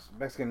like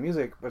Mexican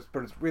music, but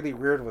it's really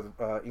weird with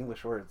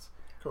English words.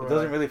 Correct. It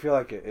doesn't really feel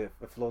like it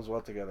flows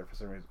well together for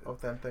some reason.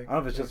 Authentic. I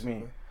don't know if it's just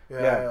me.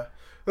 Yeah.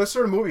 There's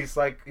certain movies,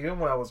 like, even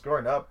when I was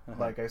growing up,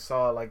 like, I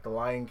saw, like, The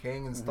Lion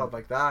King and stuff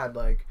like that.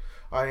 Like,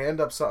 I end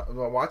up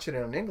watching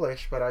it in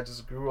English, but I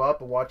just grew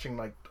up watching,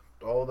 like,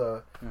 all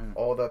the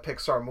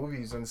Pixar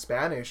movies in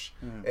Spanish.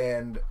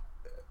 And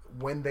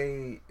when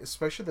they,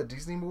 especially the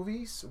Disney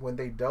movies, when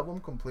they dub them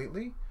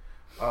completely,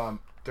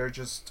 they're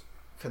just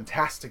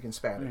fantastic in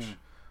Spanish.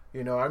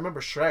 You know, I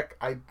remember Shrek.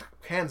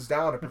 Hands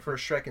down, I prefer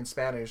Shrek in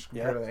Spanish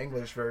compared to the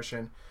English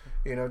version.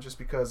 You know, just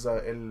because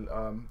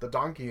the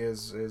donkey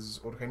is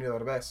Eugenio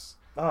Derbez.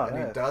 Oh,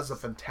 and he does a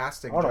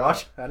fantastic job.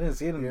 Watch. I didn't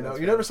see it in Spanish.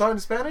 You never saw it in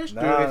Spanish?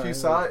 No, dude,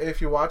 if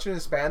you watch it in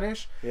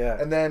Spanish,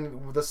 and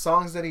then the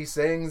songs that he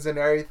sings and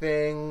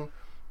everything,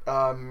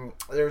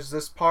 there's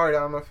this part, I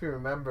don't know if you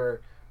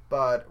remember,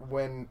 but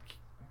when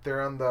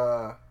they're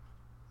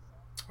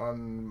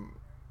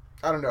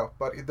I don't know,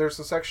 but there's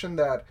a section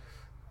that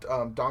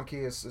Donkey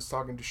is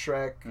talking to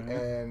Shrek,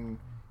 and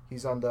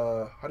he's on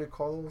the, how do you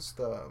call those?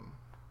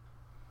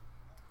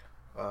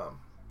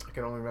 I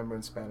can only remember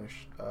in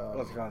Spanish.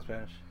 What's it called in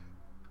Spanish?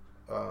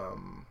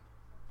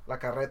 La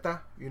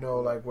carreta, you know,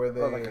 like where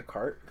they like a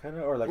cart kind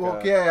of, or like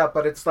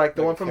but it's like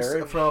the like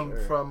one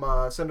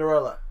from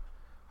Cinderella.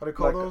 How do you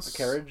call like those? The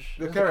carriage.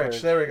 The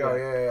carriage. There we go.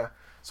 Yeah.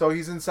 So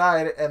he's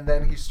inside, and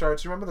then he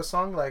starts. Remember the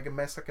song, like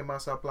 "Mesa que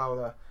más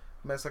aplauda."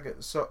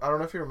 So I don't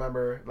know if you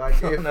remember, like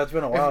that's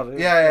been a while. Dude.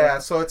 Yeah.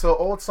 So it's an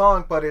old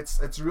song, but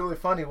it's really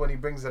funny when he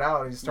brings it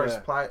out and he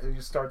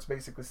starts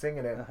basically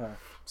singing it.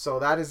 So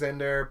that is in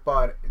there,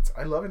 but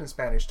I love it in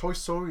Spanish. Toy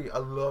Story, I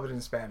love it in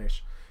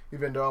Spanish,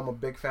 even though I'm a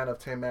big fan of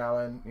Tim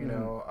Allen. You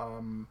know,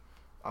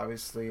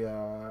 obviously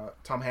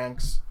Tom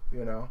Hanks.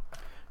 You know.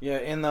 Yeah,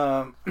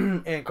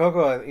 in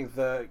Coco,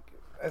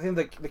 I think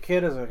the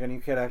kid is like a new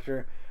kid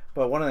actor,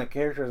 but one of the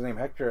characters is named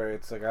Hector.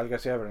 It's like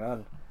Garcia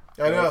Bernal.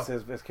 I know. It's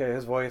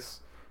his voice,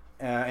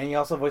 and he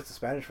also voiced the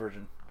Spanish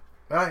version.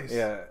 Nice.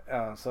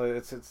 Yeah, so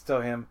it's still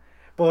him.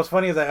 But what's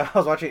funny is that I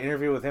was watching an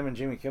interview with him and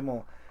Jimmy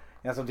Kimmel,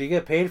 and so do you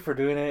get paid for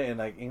doing it in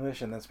like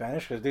English and then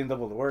Spanish? Because doing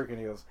double the work, and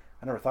he goes,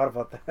 I never thought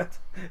about that.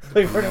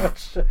 So he pretty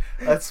much.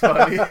 That's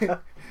funny.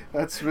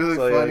 That's really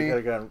funny. Yeah, you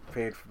could have gotten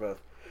paid for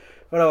both.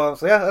 But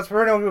so yeah, that's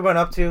pretty much what we've been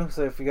up to.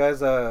 So if you guys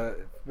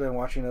been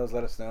watching those,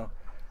 let us know.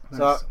 Nice.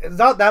 So it's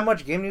not that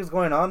much game news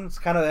going on. It's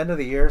kind of the end of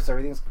the year,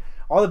 so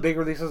all the big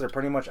releases are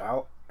pretty much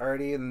out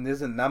already, and there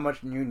isn't that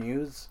much new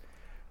news.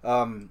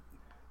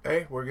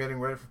 Hey, we're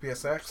getting ready for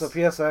PSX. So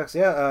PSX,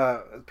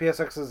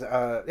 PSX is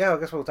I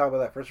guess we'll talk about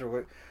that first real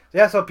quick.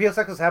 Yeah, so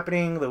PSX is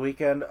happening the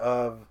weekend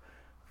of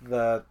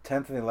the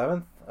 10th and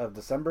 11th of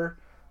December.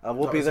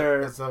 We'll be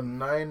there. It's the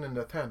 9th and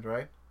the 10th,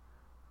 right?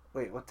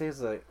 Wait, what day is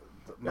the?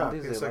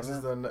 Monday's PSX the 11th?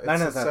 is the 9th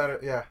and 10th.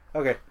 Saturday, yeah.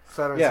 Okay.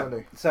 Saturday and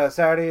Sunday. So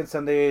Saturday and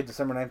Sunday,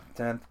 December 9th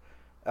and 10th.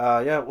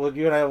 Well,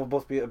 you and I will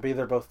both be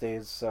there both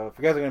days. So if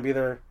you guys are gonna be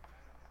there,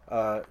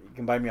 you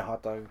can buy me a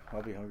hot dog.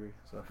 I'll be hungry.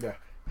 So yeah,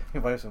 you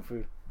can buy me some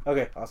food.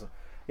 Okay, awesome.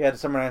 Yeah,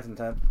 December 9th and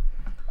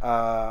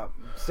 10th.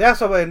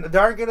 So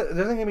there isn't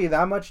gonna be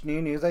that much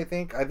new news. I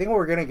think what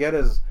we're gonna get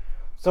is,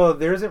 so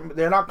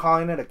they're not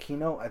calling it a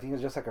keynote. I think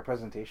it's just like a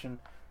presentation.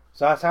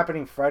 So that's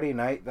happening Friday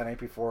night, the night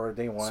before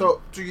day one.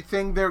 So do you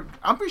think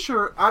I'm pretty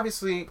sure.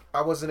 Obviously,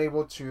 I wasn't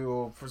able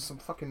to for some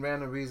fucking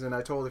random reason.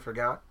 I totally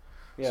forgot.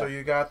 Yeah. So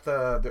you got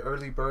the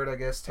early bird, I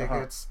guess,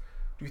 tickets.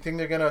 Do you think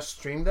they're gonna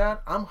stream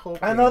that? I'm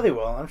hoping. I know they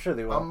will. I'm sure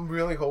they will. I'm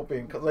really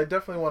hoping, because I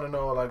definitely want to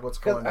know like what's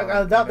going on.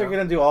 I doubt they're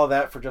gonna do all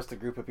that for just a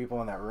group of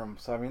people in that room.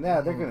 So I mean,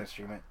 they're gonna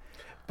stream it.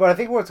 But I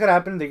think what's gonna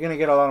happen, they're gonna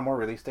get a lot of more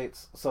release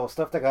dates. So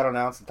stuff that got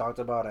announced and talked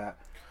about at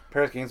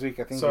Paris Games Week,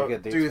 I think they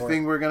get dates. Do you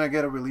think we're gonna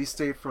get a release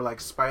date for like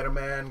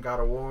Spider-Man, God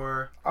of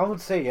War? I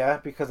would say yeah,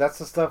 because that's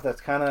the stuff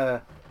that's kind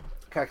of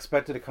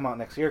expected to come out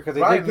next year, because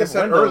they did give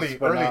windows, early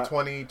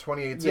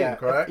 2018,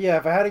 correct?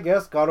 If I had to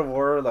guess, God of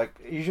War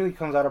usually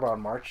comes out around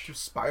March.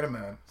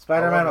 Spider-Man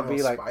will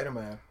be like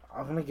Spider-Man.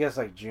 I'm gonna guess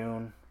like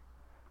June,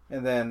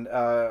 and then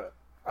I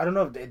don't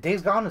know if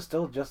Days Gone is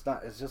still just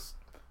not. It's just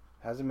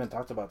hasn't been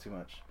talked about too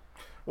much.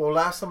 Well,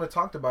 last time I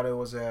talked about it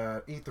was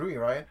at E3,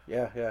 right?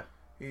 Yeah.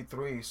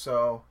 E3,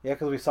 so yeah,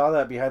 because we saw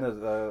that behind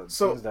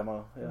the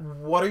demo. Yeah.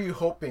 What are you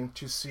hoping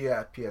to see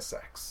at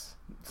PSX?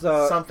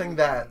 So something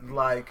that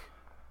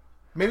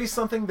maybe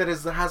something that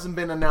hasn't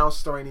been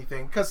announced or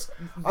anything, because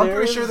I'm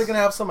pretty sure they're gonna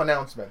have some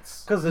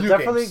announcements. Because there's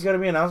definitely gonna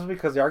be announcements,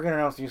 because they are gonna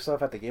announce new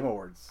stuff at the Game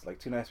Awards like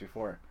 2 nights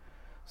before.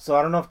 So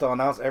I don't know if they'll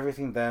announce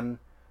everything then,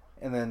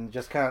 and then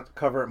just kind of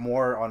cover it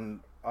more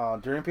on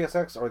during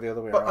PSX or the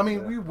other way But around? I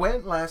mean, we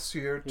went last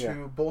year to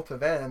Yeah. both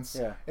events,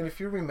 Yeah. and if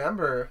you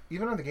remember,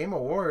 even on the Game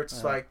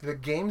Awards, like the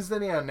games that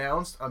they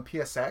announced on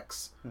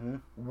PSX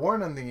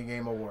weren't on the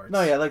Game Awards.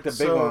 No, yeah, like the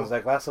big ones,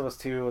 like Last of Us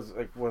 2 was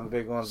like one of the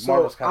big ones. So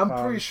Marvel's Capcom.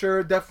 I'm pretty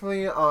sure,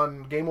 definitely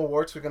on Game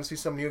Awards, we're gonna see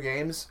some new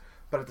games.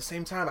 But at the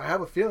same time, I have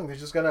a feeling they're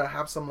just gonna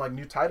have some like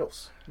new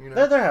titles. You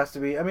know, There has to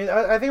be. I mean,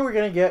 I think we're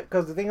gonna get,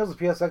 because the thing is with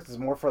PSX is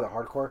more for the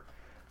hardcore.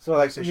 So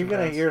like you're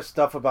gonna hear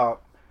stuff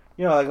about,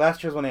 you know, like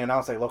last year's when they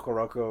announced like Loco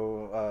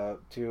Roco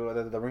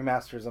 2, the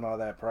remasters and all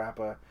that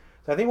Parappa.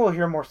 So I think we'll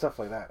hear more stuff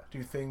like that. Do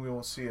you think we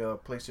will see a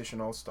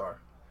PlayStation All Star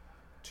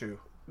 2?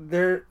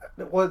 There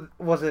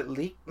was it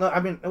leaked? No,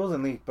 I mean it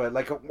wasn't leaked, but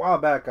like a while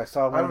back I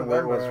saw one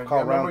where it was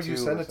called Round 2. You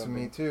sent it to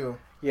me too.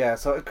 Yeah,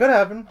 so it could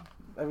happen.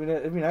 I mean,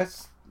 it'd be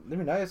nice. It'd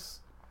be nice.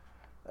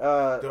 Dude,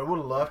 I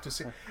would love to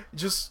see.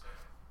 Just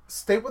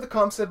stay with the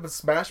concept of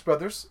Smash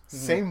Brothers,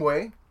 same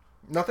way.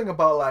 Nothing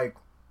about like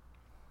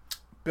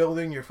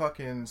building your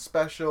fucking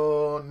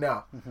special.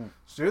 No,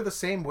 just do it the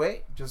same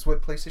way, just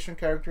with PlayStation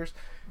characters,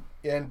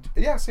 and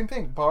yeah, same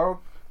thing. Borrow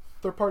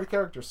third-party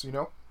characters, you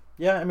know.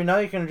 Yeah, I mean now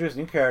you can introduce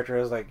new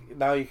characters. Like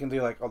now you can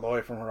do like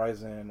Aloy from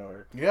Horizon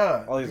or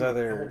all these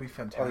other. It would be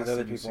fantastic all these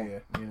other to people. see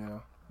it, you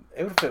know.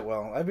 It would fit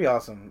well. That'd be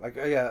awesome. Like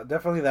yeah,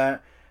 definitely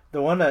that.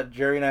 The one that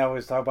Jerry and I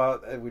always talk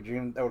about, we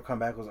dreamed that would come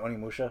back was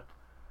Onimusha.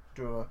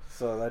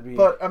 So that'd be.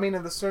 But I mean,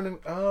 in the certain,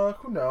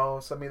 who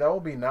knows? I mean, that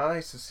would be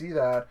nice to see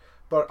that.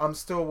 But I'm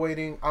still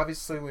waiting.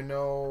 Obviously, we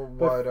know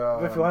what.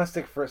 But if you want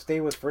to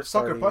stay with first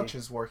Sucker party, Punch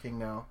is working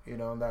now. You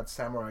know, in that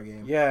samurai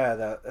game. Yeah,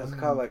 that's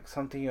called like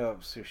something of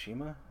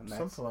Tsushima.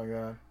 Something like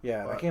that.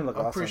 Yeah, that game looks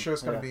awesome. I'm pretty sure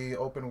it's gonna be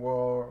open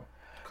world.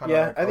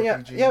 Yeah, I think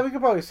RPG. We could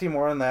probably see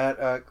more on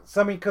that.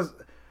 So I mean, because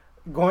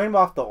going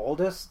off the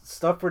oldest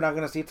stuff, we're not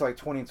going to see till like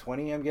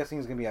 2020. I'm guessing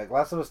is going to be like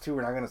Last of Us 2.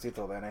 We're not going to see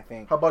till then. I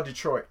think. How about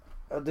Detroit?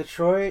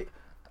 Detroit,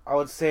 I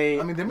would say.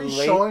 I mean, they've been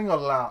showing a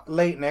lot.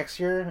 Late next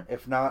year,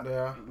 if not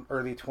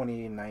early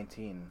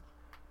 2019.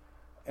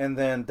 And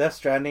then Death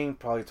Stranding,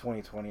 probably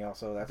 2020.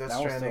 Also, Death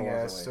Stranding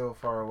is still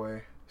far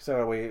away.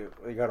 So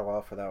we got a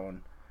while for that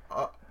one.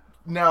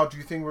 Now, do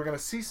you think we're going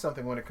to see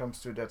something when it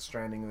comes to Death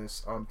Stranding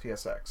this on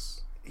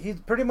PSX?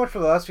 He's pretty much for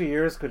the last few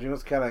years,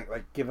 Kojima's kind of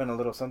like giving a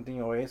little something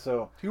away.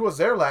 So he was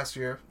there last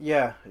year.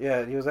 Yeah,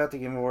 he was at the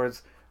Game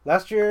Awards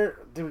last year.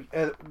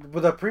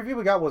 But the preview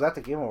we got was at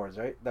the Game Awards,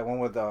 right? That one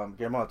with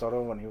Guillermo del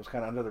Toro when he was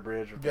kind of under the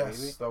bridge. With yes,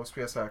 the baby. That was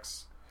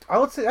PSX.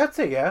 I'd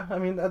say yeah. I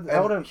mean,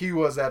 I wouldn't. He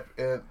was at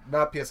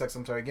not PSX.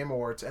 I'm sorry, Game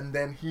Awards, and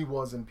then he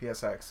was in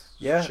PSX.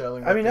 Yeah,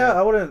 I mean, I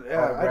wouldn't.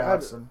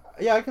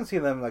 Yeah, I can see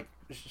them like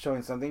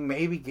showing something,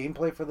 maybe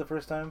gameplay for the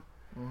first time.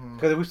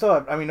 Because we still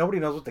have, I mean, nobody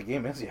knows what the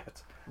game is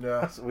yet.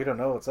 Yeah. So we don't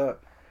know what's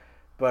up.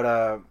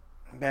 But,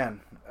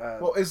 man.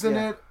 Well, isn't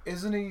it,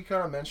 you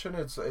kind of mentioned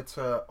it's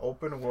a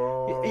open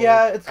world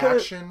it's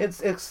action?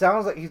 It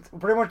sounds like,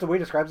 pretty much the way he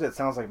describes it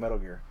sounds like Metal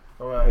Gear.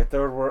 All right.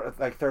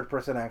 Like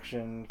third-person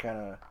action kind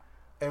of.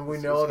 And we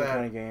know that,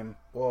 kind of game.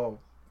 Well,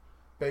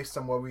 based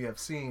on what we have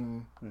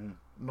seen,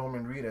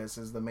 Norman Reedus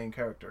is the main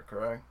character,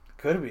 correct?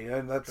 Could be.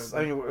 And that's,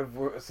 I mean,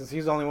 since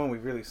he's the only one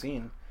we've really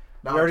seen.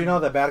 Now, we already know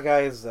the bad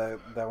guy is that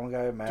one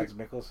guy, Mads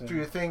Mikkelsen. Do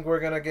you think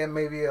we're gonna get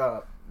maybe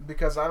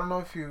because I don't know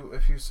if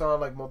you saw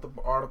like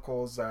multiple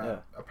articles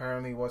that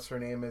apparently what's her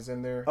name is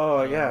in there.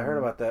 Oh yeah, I heard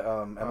about that.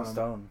 Emma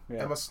Stone. Yeah.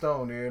 Emma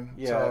Stone, dude.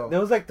 Yeah, so,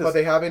 there was like this, but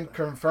they haven't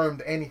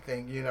confirmed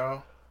anything, you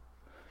know.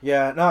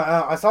 Yeah, no,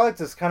 I saw like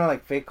this kind of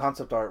like fake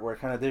concept art where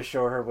it kind of did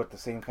show her with the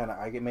same kind of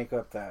eye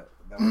makeup that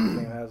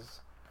thing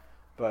has.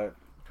 But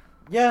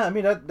yeah, I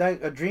mean that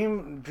a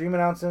dream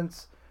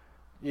announcements.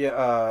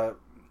 Yeah.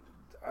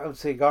 I would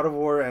say God of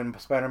War and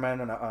Spider-Man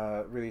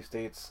and release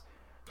dates.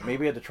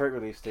 Maybe a Detroit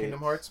release date. Kingdom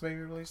Hearts maybe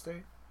release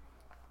date?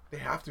 They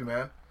have to,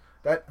 man.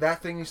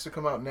 That thing needs to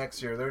come out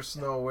next year. There's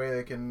no way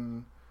they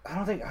can... I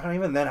don't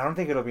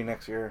think it'll be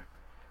next year.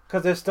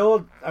 Because they're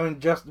still, I mean,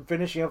 just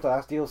finishing up the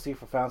last DLC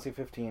for Final Fantasy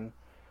 15.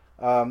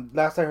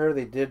 Last I heard,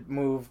 they did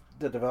move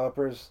the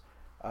developers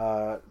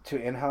to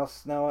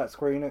in-house now at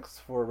Square Enix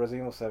for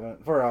Resident Evil 7.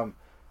 The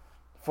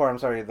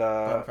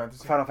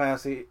Final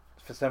Fantasy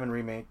 7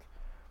 remake.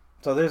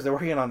 So they're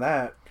working on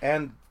that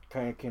and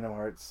kind of Kingdom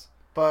Hearts.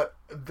 But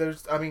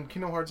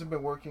Kingdom Hearts have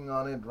been working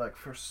on it like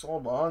for so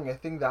long. I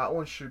think that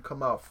one should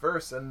come out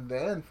first and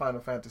then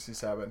Final Fantasy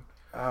 7.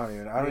 I don't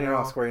even know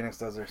how Square Enix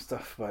does their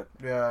stuff, but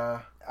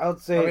yeah, I would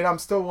say. I mean, I'm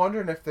still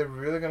wondering if they're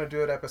really gonna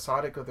do it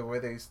episodic of the way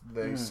they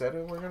said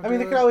it. I mean,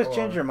 they could always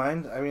change their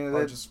mind. I mean,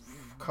 they just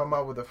come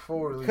out with a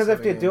full release. Because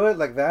if they do it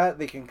like that,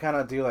 they can kind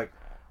of do like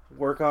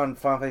work on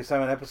Final Fantasy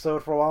 7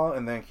 episode for a while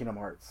and then Kingdom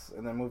Hearts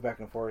and then move back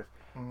and forth.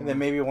 And then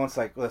maybe once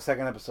like the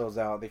second episode's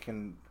out, they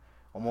can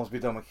almost be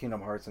done with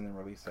Kingdom Hearts and then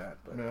release that.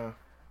 But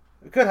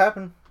it could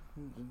happen.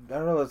 I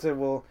don't know. Let's say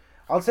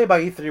I'll say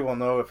by E3 we'll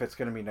know if it's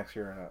going to be next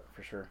year or not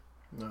for sure.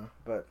 No.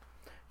 But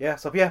yeah,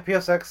 so yeah,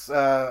 PSX.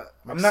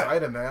 I'm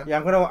excited, man. Yeah,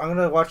 I'm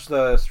gonna watch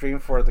the stream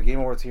for the Game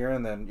Awards here,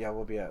 and then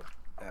we'll be at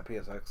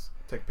PSX.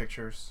 Take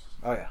pictures.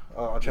 Oh yeah,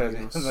 I'll try to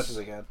do as much as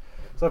I can.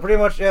 So pretty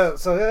much,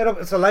 So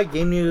it's a light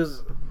game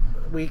news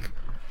week.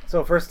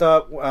 So first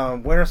up,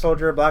 Winter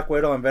Soldier, Black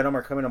Widow, and Venom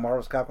are coming to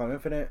Marvel's Capcom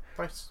Infinite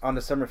on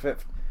December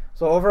 5th.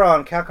 So over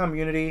on Capcom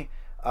Unity,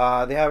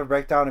 they have a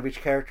breakdown of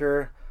each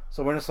character.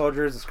 So Winter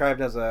Soldier is described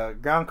as a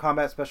ground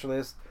combat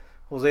specialist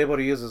who is able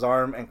to use his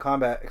arm and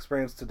combat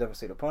experience to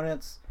devastate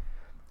opponents.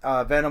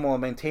 Venom will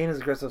maintain his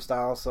aggressive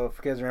style. So if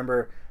you guys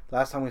remember,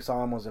 last time we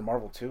saw him was in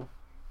Marvel 2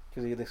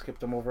 because they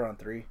skipped him over on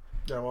 3.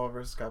 Yeah, Marvel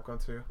vs.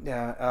 Capcom 2.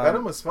 Yeah,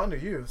 Venom was fun to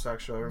use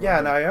actually.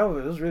 Yeah, no, I know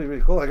it was really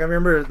really cool. Like I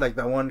remember like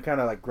the one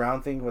kind of like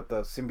ground thing with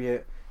the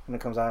symbiote when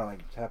it comes out and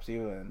like taps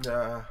you, and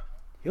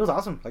he was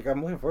awesome. Like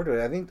I'm looking forward to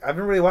it. I think I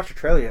haven't really watched the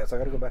trailer yet, so I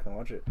got to go back and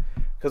watch it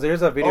because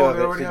there's a video. Oh,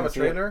 they already have a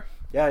trailer.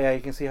 Yeah, you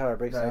can see how it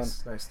breaks down.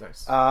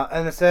 Nice.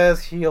 And it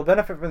says he'll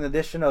benefit from the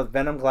addition of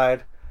Venom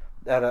Glide,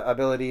 that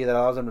ability that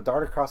allows him to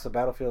dart across the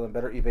battlefield and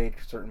better evade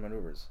certain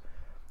maneuvers.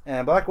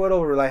 And Black Widow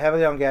will rely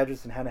heavily on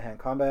gadgets and hand-to-hand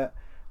combat,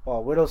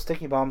 while Widow's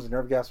sticky bombs and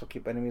nerve gas will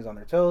keep enemies on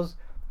their toes.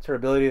 It's her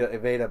ability to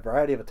evade a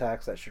variety of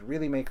attacks that should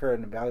really make her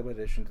an invaluable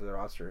addition to the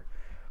roster.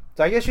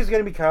 So I guess she's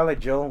going to be kind of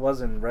like Jill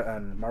was in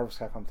Marvel's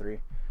Capcom 3.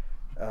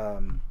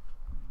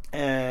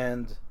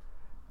 And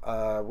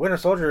Winter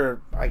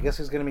Soldier, I guess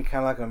he's going to be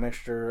kind of like a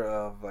mixture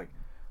of like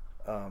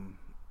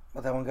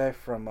that one guy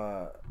from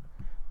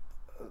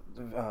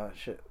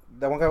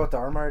that one guy with the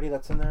arm already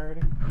that's in there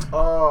already.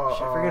 Oh,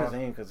 I forget his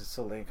name because it's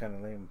so lame, kind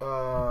of lame.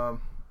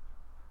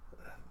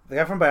 The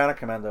guy from Bionic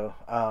Commando.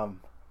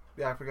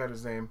 Yeah, I forgot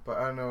his name, but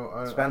I know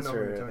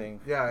Spencer, I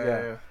think.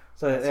 Yeah.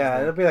 So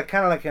it'll be like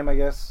kind of like him, I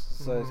guess.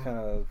 So it's kind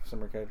of a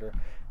similar character.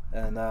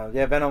 And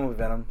Venom with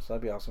Venom, so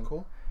that'd be awesome.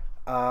 Cool.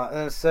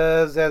 And it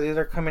says that these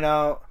are coming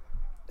out.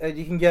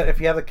 You can get, if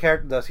you have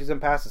the season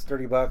pass, it's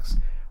 $30,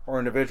 or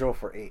individual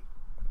for $8.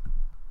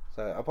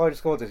 So I'll probably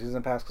just go with the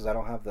season pass because I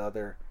don't have the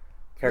other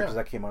characters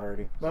that came out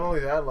already. Not only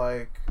that,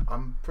 like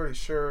I'm pretty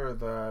sure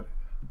that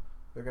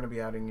they're going to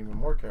be adding even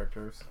more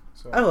characters.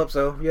 So I hope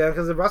so. Yeah,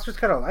 because the roster's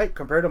kind of light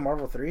compared to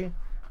Marvel 3.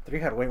 3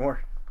 had way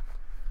more.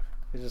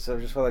 I just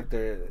felt like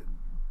they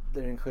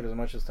didn't include as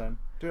much this time.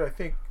 Dude, I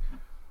think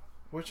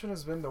which one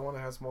has been the one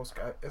that has most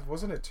guys?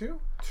 Wasn't it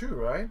 2? 2,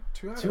 right?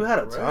 2 had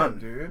a ton,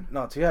 dude.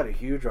 No, 2 had a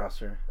huge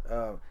roster.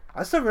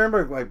 I still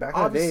remember like back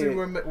in the day. Obviously,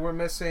 we're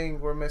missing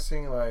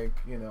like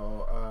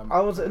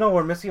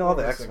we're missing all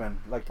the X-Men,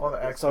 like all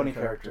the X-Men Sony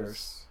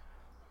characters.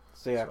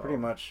 So yeah, pretty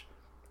much.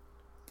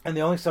 And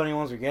the only Sony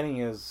ones we're getting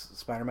is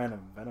Spider-Man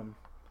and Venom,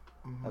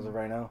 as of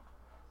right now.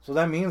 So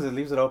that means it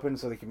leaves it open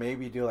so they can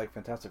maybe do like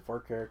Fantastic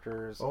Four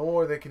characters,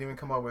 or they can even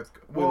come up with.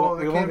 Well,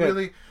 they can't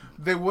really.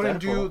 They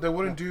wouldn't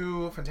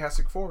do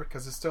Fantastic Four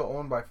because it's still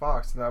owned by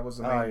Fox, and that was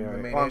the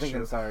main issue.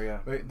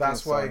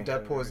 That's why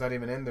Deadpool is not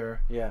even in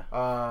there. Yeah.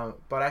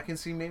 But I can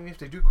see maybe if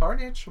they do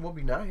Carnage, it will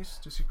be nice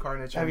to see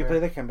Carnage. Have you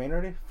played the campaign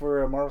already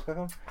for Marvel's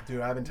Capcom?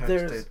 Dude, I haven't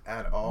touched it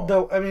at all.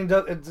 Though I mean, it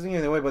doesn't get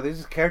in the way, but there's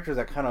just characters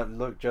that kind of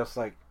look just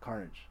like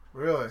Carnage.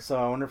 Really? So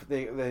I wonder if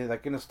they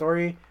like in the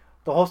story.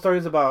 The whole story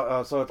is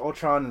about so it's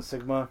Ultron and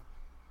Sigma,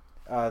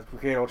 we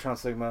create Ultron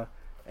Sigma,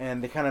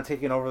 and they kind of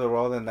taking over the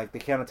world, and like they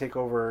kind of take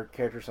over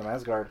characters from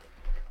Asgard,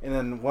 and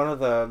then one of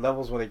the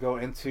levels where they go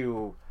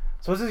into,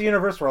 so this is a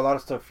universe where a lot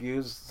of stuff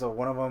fused. So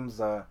one of them's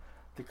the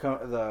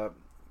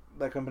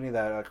company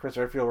that Chris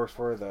Redfield works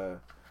for, the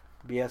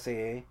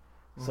BSAA.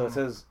 So it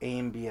says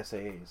AIM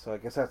BSAA. So I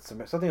guess that's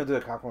something to do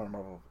with Capcom and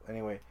Marvel.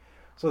 Anyway,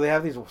 so they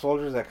have these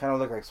soldiers that kind of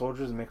look like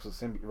soldiers mixed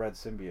with red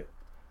symbiote.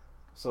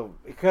 So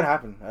it could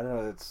happen. I don't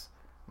know.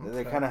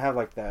 They kind of have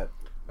like that.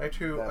 I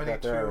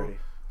need to,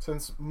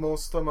 since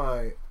most of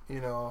my,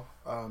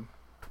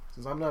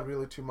 since I'm not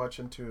really too much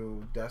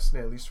into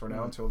Destiny, at least for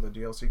now, until the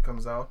DLC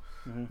comes out,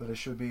 but it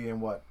should be in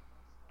what,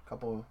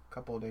 couple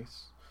of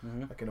days,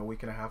 like in a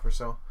week and a half or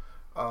so.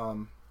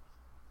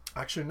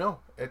 Actually, no,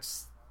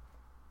 it's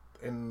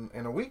in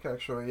a week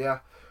actually, yeah.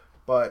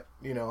 But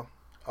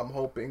I'm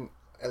hoping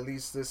at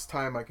least this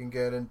time I can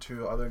get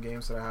into other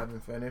games that I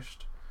haven't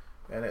finished,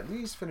 and at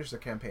least finish the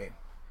campaign.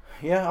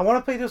 Yeah, I want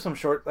to play through some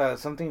short,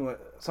 some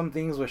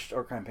things with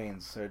short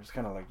campaigns. So just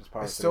kind of like just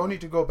power. I still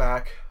need to go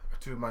back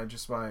to my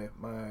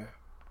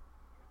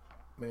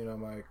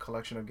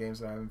collection of games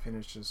that I haven't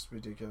finished. Is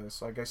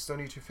ridiculous. Like I still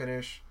need to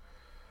finish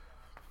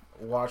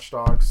Watch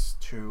Dogs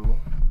 2.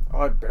 Oh,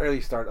 I barely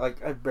started.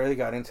 Like I barely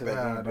got into that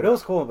game, but it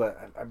was cool. But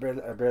I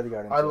barely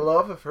got into it. I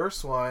love the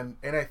first one,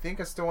 and I think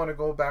I still want to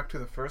go back to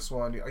the first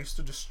one. I used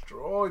to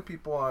destroy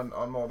people on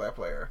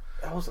multiplayer.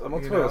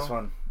 Multiplayer was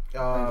fun.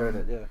 I enjoyed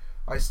it. Yeah.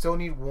 I still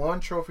need one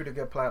trophy to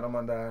get platinum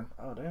on that.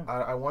 Oh damn!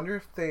 I wonder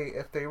if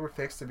they were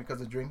fixed it because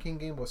the drinking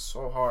game was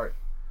so hard,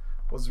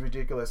 was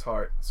ridiculous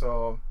hard.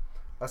 So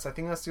I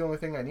think that's the only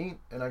thing I need,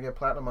 and I get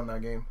platinum on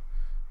that game.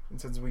 And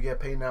since we get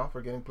paid now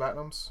for getting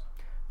platinums,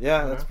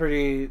 that's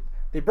pretty.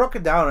 They broke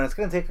it down, and it's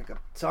gonna take like a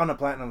ton of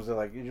platinums to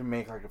like you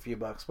make like a few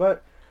bucks.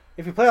 But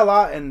if you play a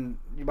lot, and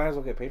you might as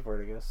well get paid for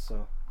it, I guess.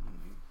 So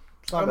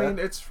I mean,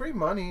 it's free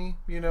money,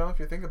 if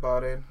you think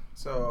about it.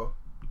 So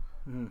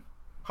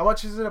how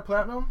much is it a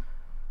platinum?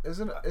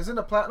 Isn't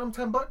a platinum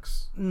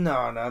 $10?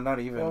 No, not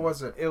even. What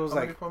was it? It was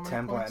like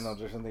 10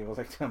 platinums or something. It was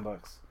like $10.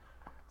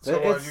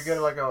 So you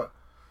get like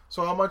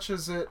So how much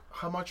is it?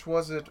 How much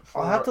was it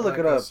for? I'll have to look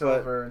it up,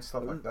 silver and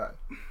stuff like that.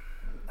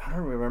 I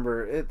don't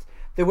remember it.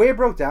 The way it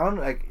broke down,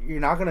 like you're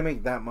not gonna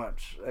make that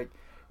much. Like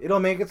it'll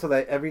make it so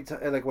that every time,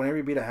 like whenever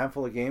you beat a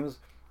handful of games,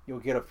 you'll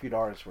get a few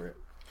dollars for it.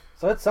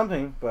 So that's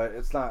something, but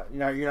it's not.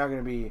 You're not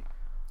gonna be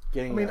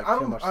getting. I mean,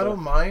 I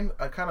don't mind.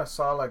 I kind of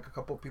saw like a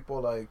couple people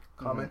like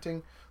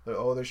commenting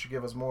that they should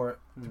give us more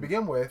to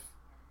begin with.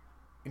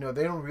 You know,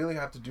 they don't really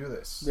have to do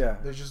this. Yeah,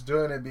 they're just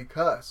doing it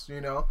because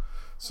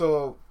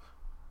So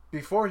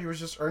before you were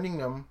just earning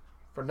them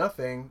for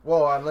nothing.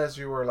 Well, unless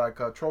you were like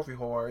a trophy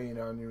whore,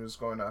 and you was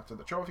going after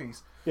the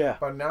trophies. Yeah.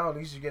 But now at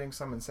least you're getting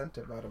some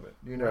incentive out of it.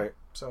 Right.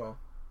 So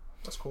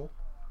that's cool.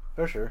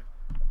 For sure.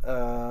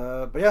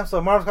 But yeah,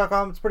 so Marvel's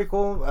Capcom, it's pretty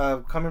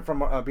cool. Coming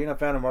from being a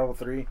fan of Marvel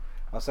 3,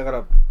 I still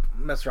gotta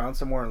mess around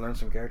some more and learn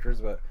some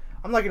characters, but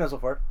I'm liking it so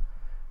far.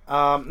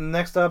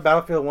 Next up,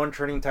 Battlefield 1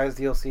 Turning Tides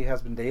DLC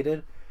has been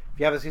dated. If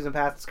you have a season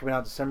pass, it's coming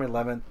out December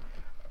 11th.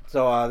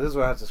 So this is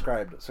what I was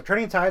described. So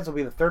Turning Tides will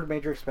be the third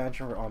major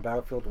expansion on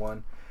Battlefield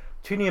 1.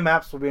 2 new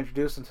maps will be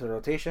introduced into the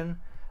rotation.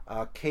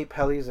 Cape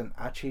Helles and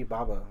Achi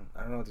Baba.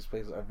 I don't know if these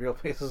places are real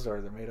places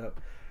or they're made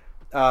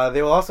up.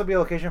 They will also be a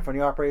location for a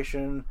new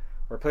operation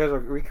where players will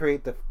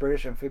recreate the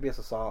British amphibious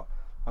assault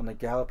on the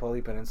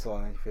Gallipoli Peninsula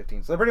in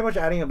 1915. So they're pretty much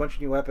adding a bunch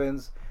of new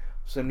weapons,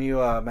 some new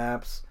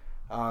maps,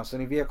 some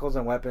new vehicles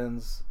and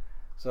weapons.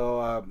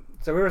 So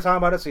we were talking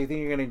about it. So you think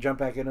you're going to jump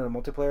back into the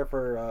multiplayer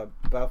for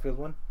Battlefield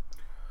 1?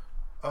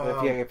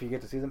 If you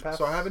get the season pass?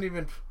 So I haven't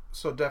even...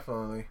 So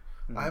definitely.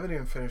 I haven't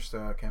even finished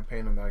the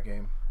campaign on that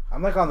game.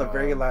 I'm like on the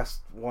very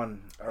last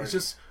one already. It's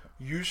just...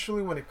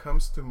 Usually when it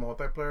comes to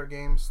multiplayer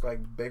games,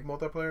 like big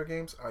multiplayer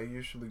games, I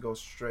usually go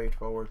straight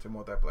forward to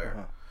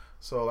multiplayer.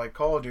 So like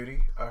Call of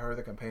Duty, I heard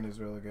the campaign is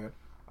really good.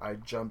 I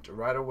jumped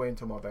right away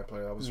into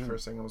multiplayer. That was the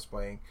first thing I was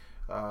playing.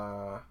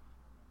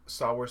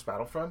 Star Wars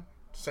Battlefront,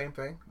 same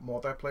thing,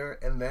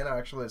 multiplayer. And then I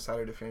actually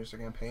decided to finish the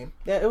campaign.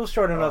 Yeah, it was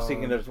short enough so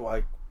you can just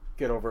like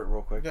get over it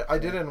real quick. Yeah, I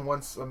did it in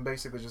once.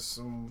 Basically just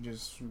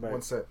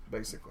one set,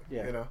 basically.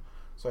 Yeah.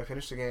 So I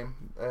finished the game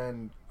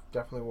and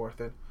definitely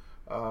worth it.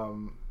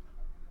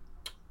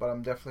 But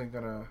I'm definitely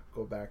gonna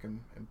go back and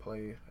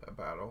play a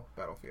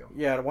Battlefield.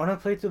 Yeah, I want to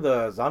play through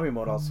the zombie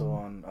mode also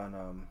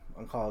on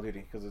Call of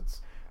Duty because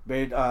it's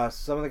made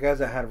some of the guys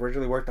that had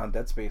originally worked on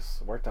Dead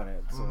Space worked on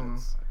it, so I'm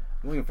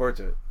looking forward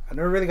to it. I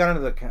never really got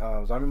into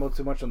the zombie mode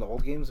too much in the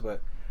old games,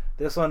 but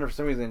this one for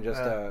some reason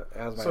just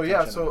has my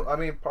attention. So I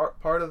mean,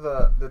 part of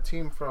the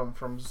team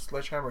from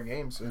Sledgehammer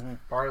Games is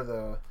part of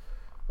the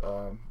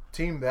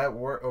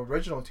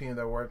original team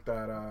that worked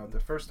at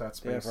the first Dead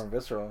Space. Yeah, from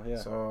Visceral. Yeah.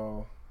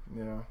 So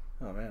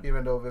Oh man!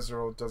 Even though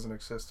Visceral doesn't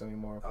exist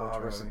anymore,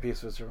 unfortunately. Rest in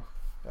peace, Visceral.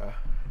 Yeah.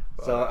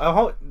 So I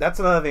hope that's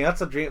another thing.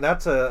 That's a dream.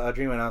 That's a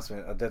dream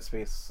announcement. A Dead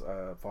Space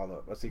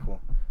follow-up, a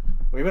sequel,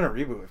 or even a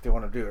reboot if they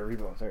want to do a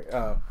reboot. Sorry.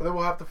 But then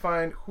we'll have to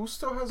find who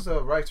still has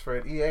the rights for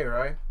it. EA,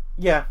 right?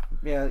 Yeah,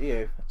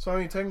 EA. So I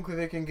mean, technically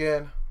they can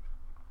get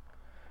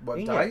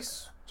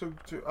DICE to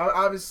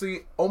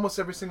obviously almost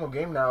every single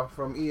game now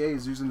from EA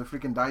is using the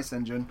freaking DICE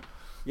engine.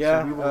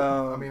 Yeah,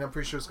 so I mean, I'm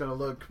pretty sure it's gonna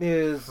look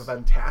is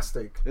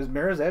fantastic. Is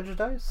Mirror's Edge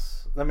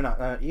DICE? I mean,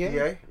 not EA.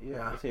 EA?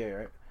 Yeah, it's EA,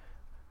 right?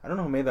 I don't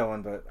know who made that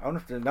one, but I wonder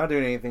if they're not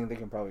doing anything, they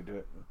can probably do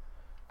it,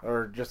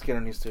 or just get a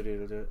new studio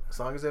to do it. As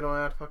long as they don't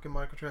add fucking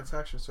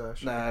microtransactions to that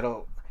shit. Nah, I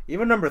don't.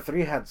 Even number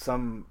 3 had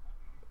some.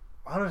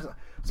 Honestly,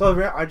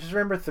 so I just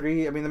remember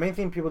 3. I mean, the main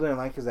thing people didn't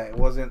like is that it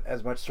wasn't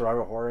as much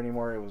survival horror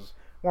anymore. It was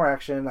more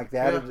action. Like they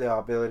added the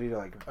ability to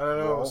like. I don't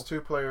know. It was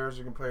 2 players.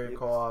 You can play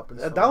co-op. And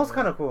that was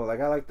kind of cool. Like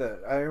I like the.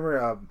 I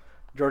remember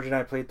George and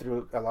I played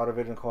through a lot of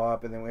it in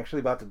co-op, and then we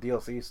actually bought the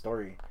DLC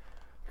story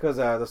because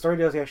the story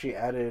DLC actually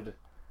added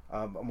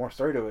more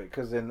story to it.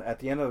 Because then at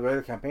the end of the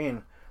regular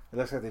campaign, it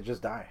looks like they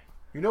just die.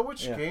 You know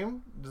which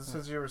game?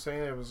 Since you were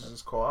saying it was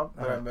just co-op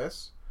that I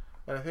missed,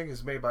 and I think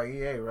it's made by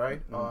EA,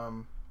 right?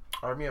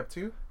 Army of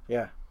 2.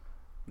 Yeah.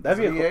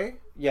 That'd be EA?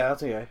 Yeah,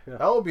 that's EA. Yeah.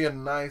 That would be a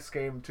nice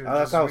game to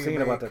that's how I was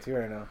thinking about that too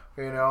right now.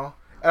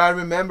 And I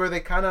remember they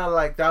kind of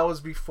like that was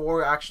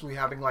before actually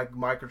having like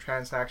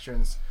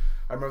microtransactions.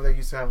 I remember they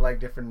used to have like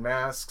different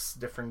masks,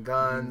 different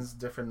guns,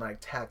 different like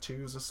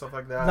tattoos and stuff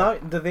like that. Now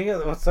the thing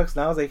is, what sucks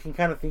now is they can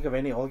kind of think of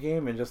any old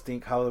game and just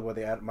think how would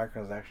they add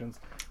microtransactions.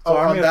 So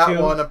on that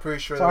one, I'm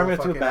pretty sure they will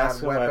fucking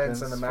add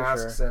weapons and the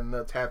masks and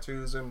the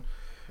tattoos and.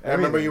 I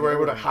remember you were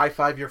able to high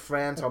five your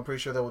friends. So I'm pretty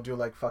sure they will do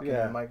like fucking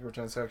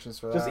microtransactions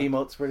for that. Just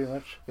emotes, pretty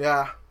much.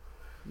 Yeah.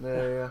 Oh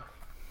man,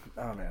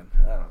 I don't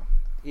know.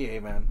 EA,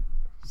 man,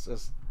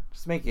 just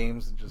make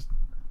games and just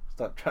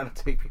stop trying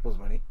to take people's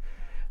money.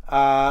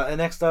 And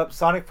next up,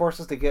 Sonic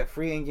forces to get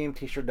free in-game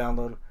T-shirt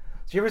download.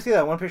 Did you ever see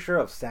that one picture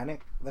of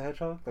Sonic the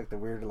Hedgehog? Like the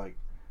weird, like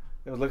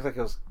it looked like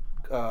it was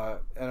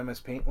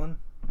NMS Paint one.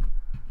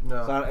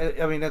 No. So,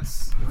 I mean,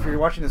 it's if you're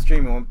watching the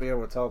stream, you won't be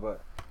able to tell,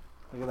 but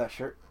look at that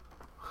shirt.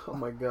 Oh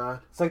my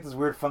god. It's like this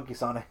weird funky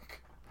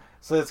Sonic.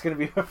 So it's going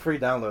to be a free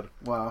download.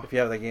 Wow. If you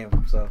have that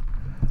game. So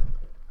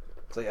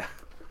yeah.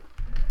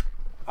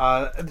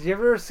 Did you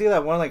ever see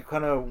that one like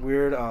kind of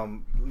weird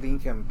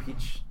Link and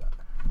Peach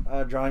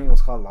drawing? It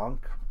was called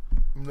Lonk.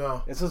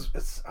 No. It's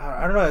just,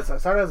 I don't know. It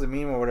started as a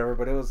meme or whatever,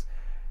 but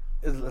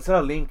it's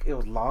not a Link. It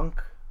was Lonk,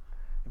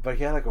 but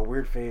he had like a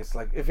weird face.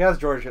 Like if you ask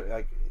George,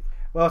 like,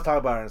 well, I was talking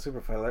about it. It's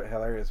super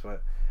hilarious,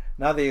 but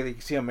now they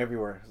see him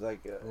everywhere. It's like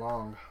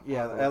Long.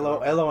 Yeah,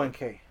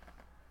 LONK.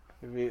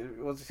 If you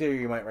once you see it,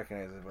 you might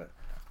recognize it, but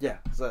yeah.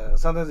 So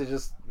sometimes they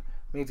just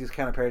make these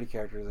kind of parody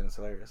characters, and it's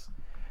hilarious.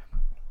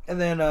 And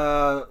then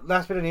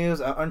last bit of news: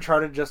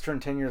 Uncharted just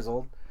turned 10 years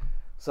old.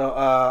 So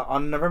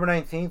on November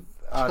 19th,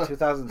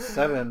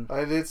 2007.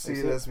 I did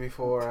see this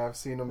before. I've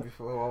seen them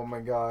before. Oh my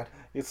god,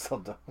 it's so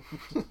dumb.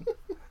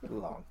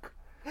 Long.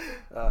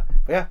 But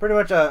yeah, pretty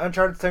much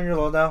Uncharted's 10 years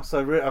old now.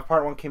 So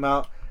part 1 came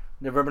out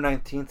November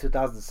 19th,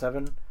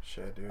 2007.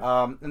 Shit, dude.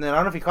 And then I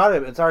don't know if you caught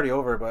it. It's already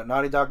over. But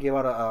Naughty Dog gave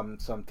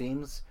out some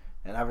themes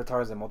and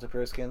avatars and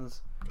multiplayer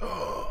skins.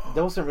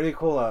 There was some really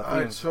cool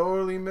themes. I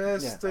totally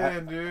missed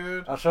it,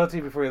 dude. I'll show it to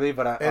you before you leave.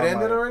 But it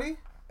ended already?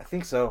 I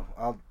think so.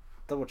 I'll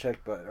double check,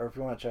 or if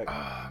you want to check.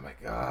 Oh my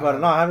god! But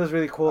no, I have this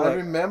really cool. I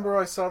remember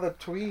I saw the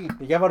tweet.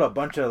 He gave out a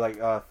bunch of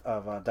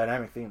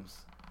dynamic themes,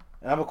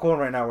 and I have a cool one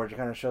right now where it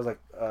kind of shows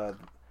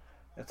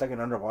it's like an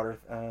underwater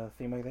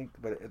theme, I think,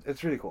 but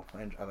it's really cool.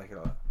 I like it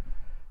a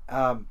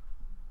lot.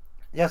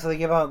 Yeah, so they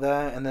gave out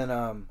that, and then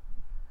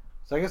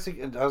so I guess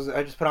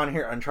I just put on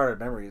here Uncharted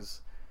Memories,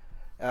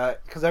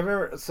 because I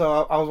remember.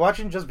 So I was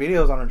watching just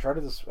videos on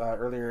Uncharted this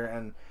earlier,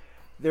 and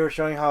they were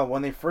showing how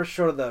when they first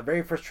showed the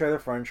very first trailer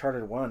for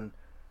Uncharted 1.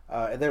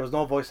 There was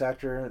no voice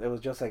actor. It was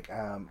just like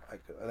an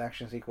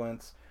action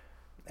sequence,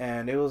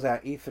 and it was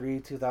at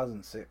E3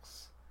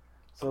 2006.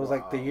 So it was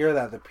like the year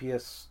that the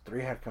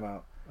PS3 had come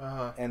out,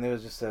 and it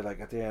was just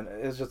at the end.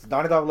 It was just the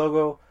Naughty Dog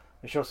logo.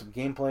 They showed some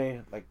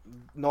gameplay. Like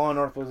Nolan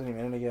North wasn't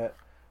even in it yet,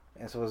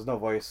 and so there was no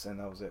voice, and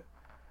that was it.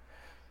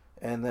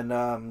 And then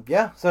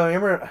so I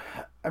remember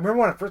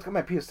when I first got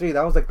my PS3.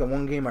 That was like the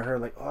one game I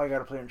heard like, oh, I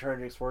gotta play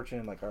Uncharted Drake's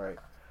Fortune. Like, all right,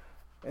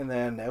 and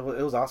then it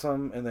was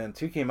awesome. And then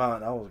 2 came out,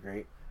 and that was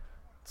great.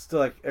 Still,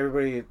 like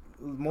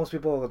most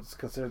people would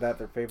consider that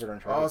their favorite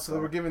Uncharted. Oh, so they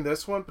were giving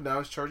this one, but now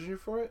it's charging you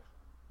for it?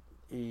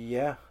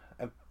 Yeah.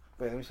 Wait,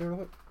 let me see real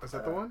quick. Is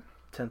that the one?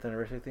 10th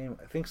anniversary theme?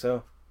 I think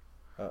so.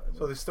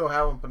 So they still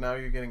have them, but now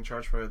you're getting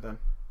charged for it then?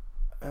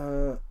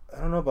 I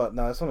don't know about...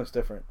 No, this one looks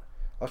different.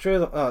 I'll show you...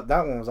 that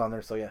one was on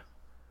there, so yeah.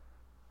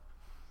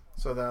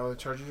 So now they're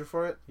charging you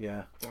for it?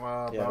 Yeah.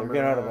 Wow, yeah, they're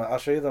getting out of them. I'll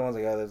show you the ones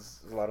I got.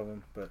 There's a lot of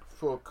them, but...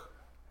 Fuck.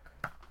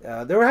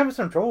 They were having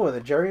some trouble with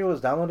it. Jerry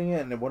was downloading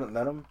it, and it wouldn't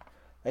let him.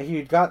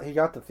 He got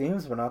the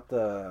themes, but not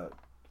the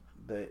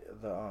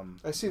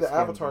I see the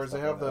avatars. They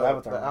have the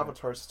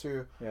avatars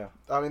too. Yeah.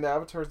 I mean, the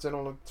avatars they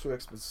don't look too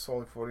expensive. It's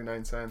only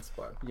 49 cents,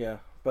 but yeah.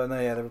 But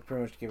no, yeah, they were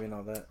pretty much giving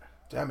all that.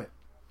 Damn it!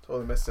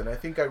 Totally missed it. I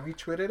think I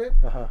retweeted it,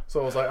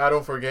 so I was like, I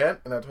don't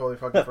forget, and I totally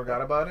fucking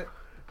forgot about it.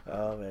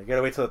 Oh man, you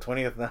gotta wait till the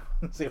 20th now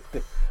and see if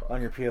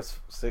on your PS6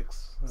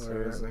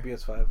 or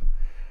PS5.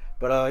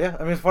 But yeah,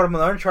 I mean, for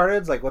the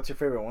Uncharted, like, what's your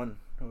favorite one?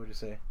 What would you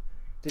say?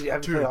 Have you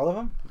played all of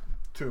them?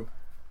 2.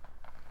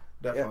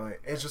 Definitely.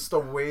 Yeah. It's just the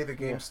way the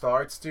game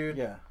starts, dude.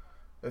 Yeah.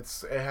 It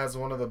has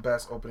one of the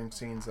best opening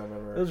scenes I've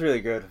ever. It was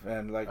really good,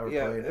 and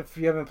played. If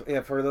you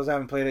haven't, for those who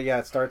haven't played it,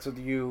 it starts with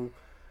you.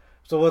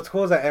 So what's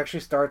cool is that it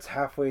actually starts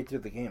halfway through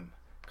the game,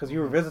 because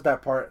you revisit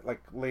that part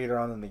like later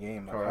on in the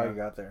game, like how you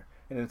got there,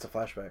 and it's a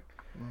flashback.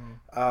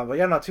 Mm-hmm. But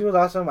yeah, no, 2 was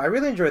awesome. I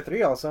really enjoyed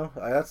 3 also.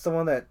 That's the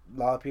one that a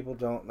lot of people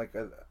don't like.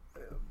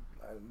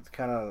 It's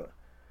kind of,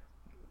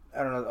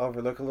 I don't know,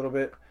 overlook a little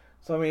bit.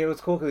 So I mean, it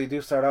was cool because they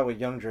do start out with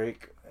young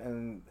Drake,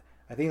 and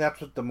I think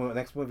that's what the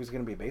next movie is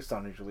going to be based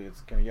on. Usually,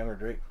 it's kind of younger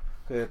Drake.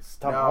 Cause it's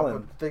Tom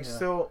Holland. But they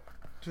still...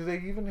 Do they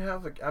even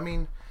have... I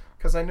mean,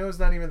 because I know it's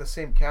not even the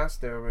same cast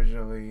there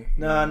originally.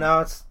 No,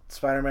 it's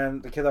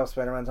Spider-Man. The kid that was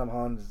Spider-Man, Tom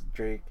Holland, is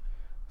Drake.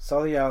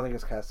 Sully, I don't think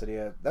it's casted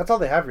yet. That's all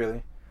they have,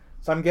 really.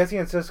 So I'm guessing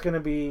it's just going to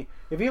be...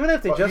 Even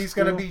if they he's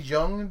going to be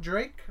young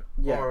Drake?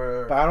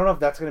 Yeah, but I don't know if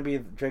that's going to be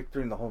Drake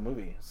during the whole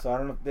movie. So I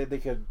don't know if they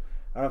could...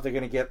 I don't know if they're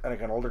going to get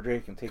like an older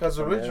Drake and take it. Because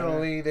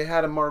originally they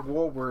had a Mark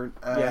Wahlberg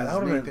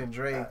as Nathan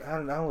Drake.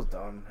 That was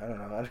dumb. I don't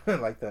know. I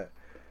didn't like that.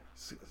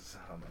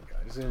 Oh my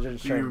god!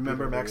 Do you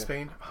remember Max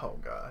Payne? Oh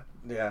god.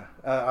 Yeah,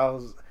 I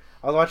was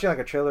watching like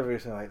a trailer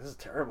recently. Like, this is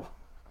terrible.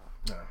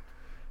 No.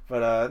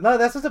 But no,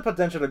 that's just the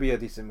potential to be a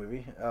decent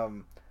movie.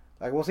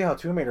 Like we'll see how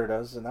Tomb Raider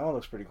does, and that one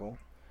looks pretty cool.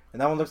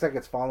 And that one looks like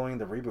it's following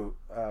the reboot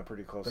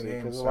pretty closely.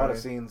 Because there's a lot of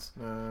scenes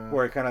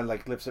where it kind of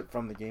like lifts it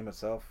from the game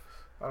itself.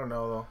 I don't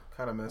know though.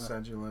 Kind of miss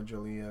Angelina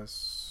Jolie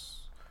as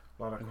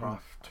Lara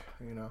Croft,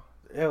 you know.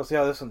 Yeah, we'll see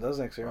how this one does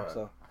next year. Right.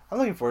 So I'm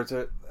looking forward to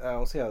it.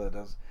 We'll see how that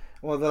does.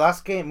 Well, the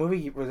last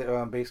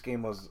base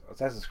game was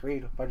Assassin's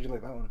Creed. Why did you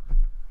like that one?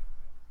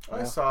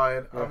 I saw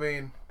it. Yeah. I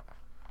mean,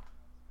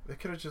 they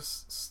could have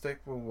just stick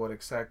with what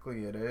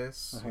exactly it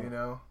is. You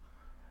know,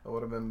 it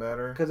would have been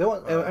better. Because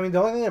I mean, the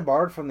only thing they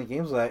borrowed from the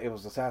games was that it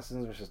was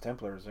Assassins versus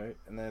Templars, right?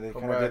 And then they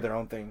kind of did their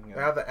own thing.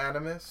 They have the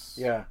Animus.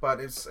 Yeah, but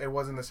it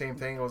wasn't the same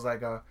thing. It was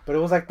like a. But it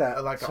was like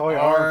that like toy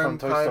arm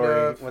from Toy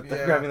Story with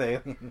the grabbing the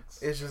aliens.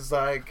 It's just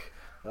like.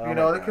 You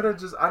know, they could have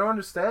just... I don't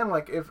understand.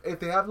 Like, if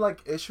they have, like,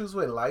 issues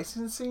with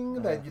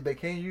licensing, that they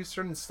can't use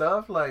certain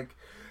stuff, like...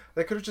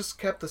 they could have just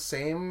kept the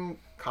same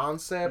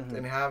concept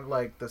and have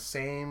like the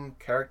same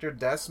character,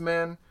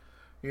 Desmond.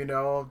 You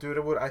know, dude,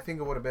 I think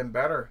it would have been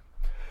better.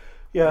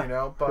 Yeah. You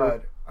know,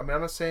 but I mean,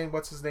 I'm not saying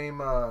what's his name.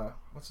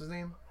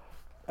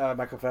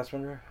 Michael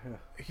Fassbender.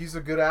 Yeah. He's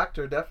a good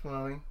actor,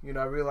 definitely. You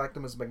know, I really liked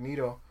him as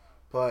Magneto,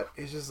 but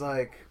it's just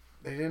like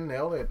they didn't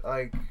nail it.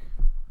 Like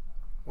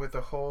with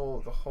the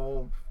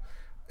whole.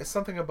 It's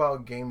something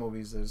about game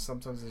movies.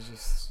 Sometimes it's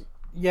just.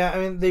 Yeah, I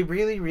mean, they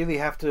really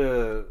have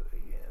to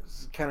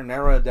kind of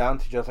narrow it down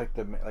to just like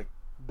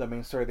the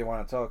main story they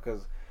want to tell.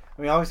 Because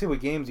I mean, obviously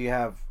with games you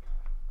have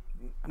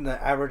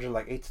the average of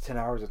like 8 to 10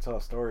 hours to tell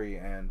a story,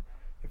 and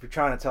if you're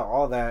trying to tell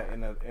all that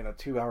in a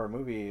 2-hour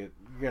movie,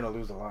 you're gonna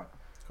lose a lot.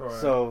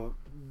 Correct. So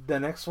the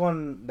next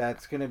one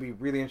that's gonna be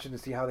really interesting to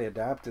see how they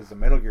adapt is the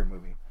Metal Gear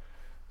movie.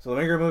 So the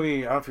Metal Gear movie,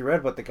 I don't know if you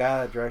read, but the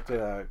guy that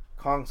directed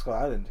Kong Skull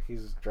Island,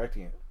 he's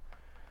directing it,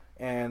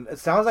 and it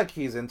sounds like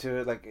he's into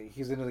it. Like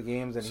he's into the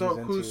games, and so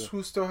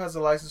who still has the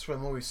license for the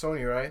movie?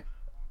 Sony, right?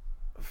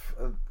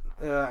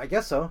 I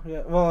guess so.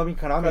 Yeah. Well, I mean,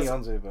 Konami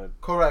owns it, but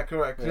correct.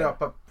 Yeah,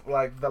 but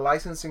like the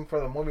licensing for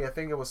the movie, I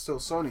think it was still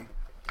Sony.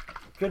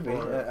 Could be.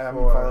 I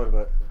haven't followed,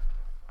 but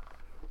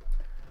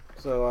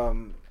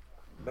so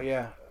but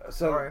yeah.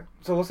 So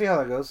we'll see how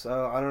that goes.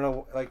 I don't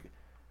know. Like,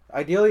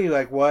 ideally,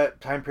 like what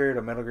time period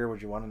of Metal Gear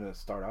would you want them to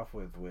start off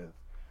with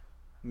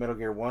Metal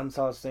Gear 1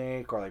 Solid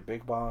Snake, or like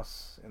Big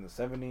Boss in the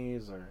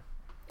 70s, or?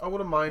 I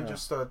wouldn't mind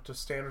just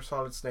standard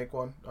Solid Snake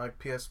one, like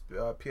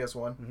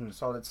PS1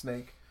 Solid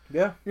Snake.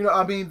 Yeah, you know,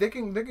 I mean, they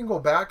can go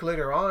back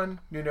later on,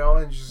 you know,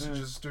 and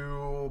just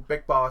do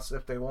Big Boss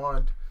if they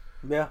want.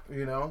 Yeah,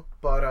 you know,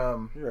 but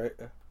you're right.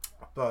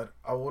 But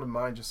I wouldn't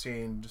mind just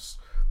seeing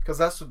because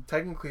that's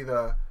technically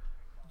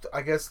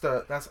I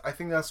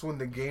think that's when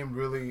the game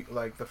really,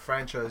 like, the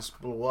franchise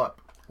blew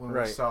up when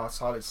we saw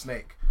Solid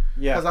Snake.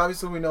 Yeah, because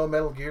obviously we know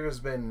Metal Gear has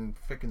been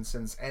freaking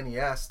since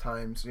NES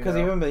times. Because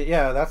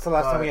that's the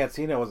last time we had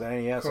seen it was an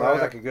NES. Correct. So that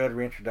was like a good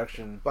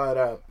reintroduction.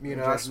 But you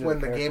know, that's when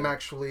the game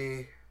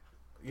actually,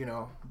 you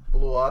know,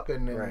 blew up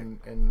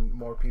and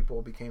more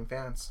people became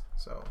fans.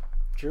 So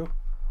true.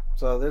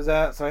 So there's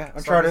that. So yeah,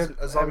 Uncharted.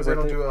 As long as they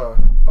don't do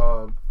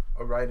a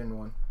write-in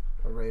one,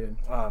 a rating.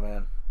 Oh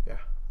man. Yeah,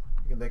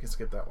 they can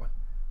skip that one.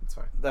 It's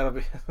fine.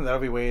 That'll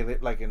be way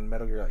like in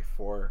Metal Gear like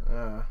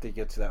 4 to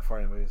get to that far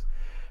anyways.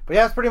 But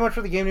yeah, it's pretty much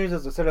for the game news.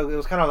 As I said, it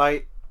was kind of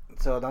light,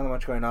 so not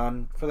much going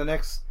on. For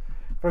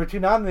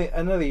between now and the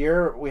end of the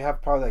year, we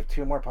have probably like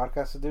 2 more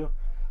podcasts to do.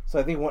 So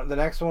I think the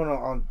next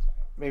one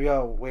maybe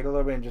I'll wait a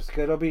little bit and just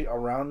it'll be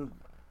around.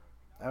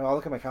 I'll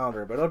look at my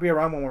calendar, but it'll be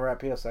around when we're at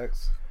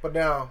PSX. But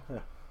now,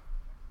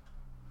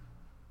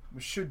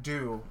 we should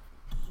do.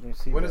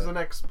 When is the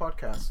next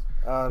podcast?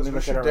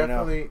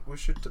 We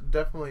should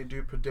definitely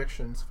do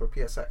predictions for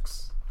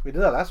PSX. We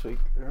did that last week.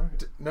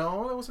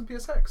 No, it wasn't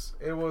PSX.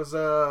 It was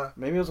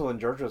maybe it was when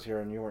George was here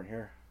and you weren't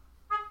here.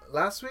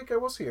 Last week I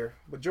was here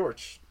with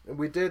George.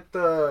 We did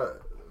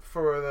for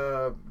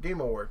the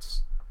Game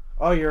Awards.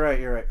 Oh, you're right.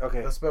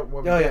 Okay. That's about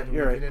what we did. Yeah,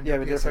 you're right. Yeah,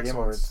 we did for Game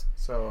Awards.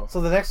 So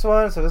the next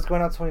one, so this is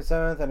going out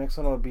 27th. The next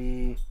one will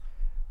be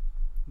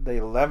the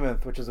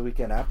 11th, which is the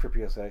weekend after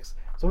PSX.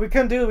 So we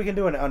can do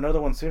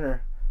another one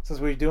sooner. Since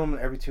we do them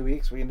every 2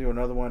 weeks, we can do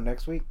another one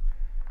next week.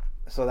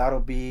 So that'll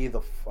be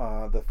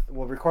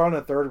we'll record on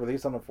the 3rd,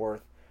 release on the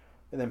 4th,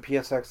 and then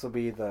PSX will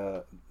be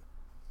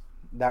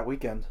that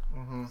weekend.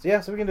 Mm-hmm.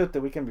 So we can do it the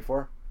weekend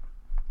before.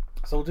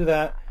 So we'll do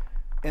that,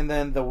 and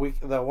then the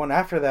one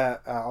after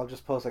that, I'll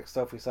just post like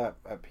stuff we saw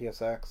at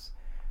PSX,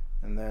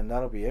 and then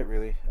that'll be it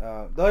really.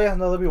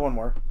 There'll be one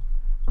more,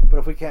 but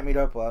if we can't meet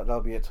up, that'll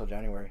be it till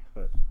January.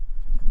 But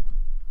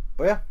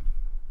yeah,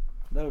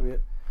 that'll be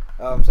it.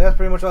 So that's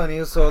pretty much all I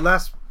need. So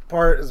last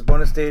part is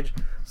bonus stage.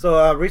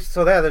 So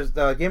there's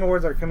the Game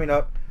Awards are coming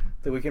up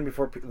the weekend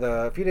before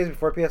a few days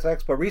before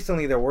PSX, but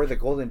recently there were the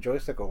Golden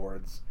Joystick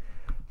Awards.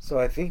 So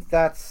I think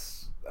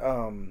that's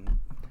I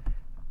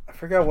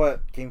forgot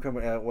what game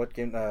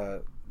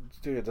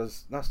studio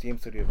does, not Steam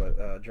Studio,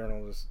 but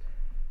journalist,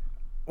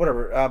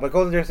 whatever. But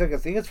Golden Joystick, I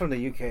think it's from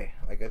the UK.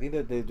 Like I think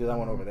that they do that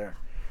one over there.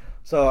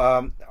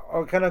 So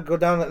I'll kind of go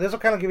down. This will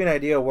kind of give you an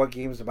idea of what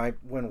games might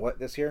win what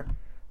this year.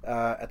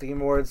 At the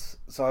Game Awards,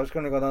 so I was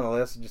going to go down the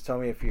list and just tell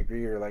me if you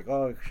agree or like,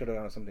 oh, I should have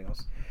gone with something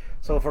else.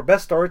 So for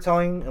best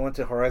storytelling, I went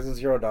to Horizon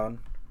Zero Dawn.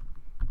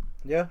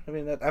 Yeah, I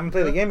mean, I haven't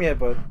played the game yet,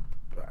 but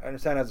I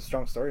understand it has a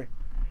strong story.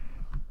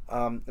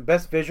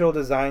 Best visual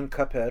design,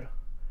 Cuphead.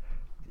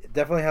 It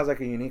definitely has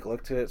like a unique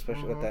look to it,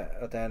 especially with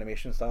the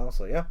animation style.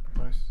 So yeah,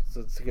 nice.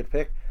 So it's a good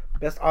pick.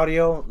 Best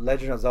audio,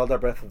 Legend of Zelda: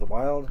 Breath of the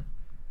Wild.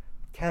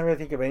 Can't really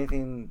think of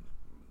anything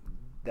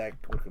that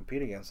would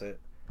compete against it.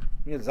 I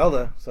mean, it's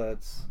Zelda, so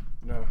it's.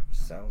 No.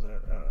 Sounds I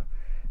don't know.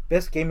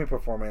 Best gaming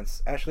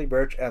performance, Ashley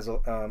Birch as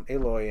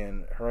Aloy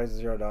in Horizon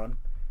Zero Dawn.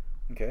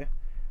 Okay.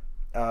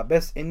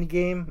 Best indie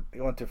game, we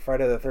went to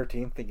Friday the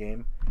 13th, the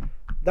game.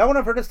 That one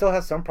I've heard it still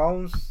has some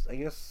problems, I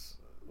guess,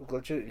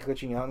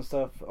 glitching out and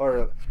stuff.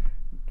 Or,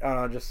 I don't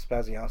know, just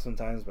spazzing out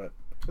sometimes, but...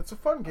 It's a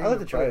fun game. I'd like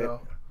to try it.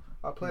 Though.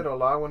 I played it a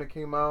lot when it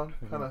came out.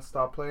 Kind of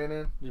stopped playing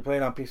it. Did you play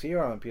it on PC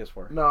or on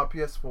PS4? No,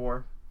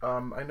 PS4.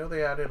 I know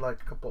they added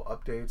like a couple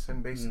updates,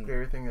 and basically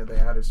everything that they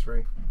add is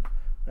free.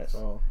 Nice.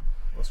 So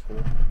that's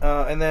cool.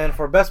 And then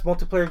for best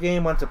multiplayer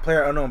game, went to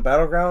PlayerUnknown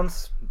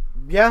Battlegrounds.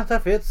 Yeah,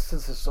 that fits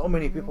since there's so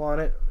many people on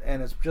it,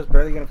 and it's just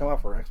barely gonna come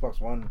out for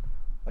Xbox One,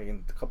 like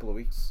in a couple of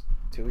weeks,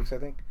 2 weeks, I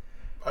think.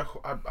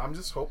 I'm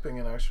just hoping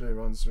it actually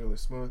runs really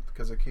smooth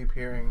because I keep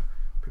hearing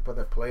people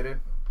that played it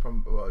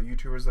from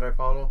YouTubers that I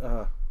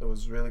follow. It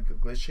was really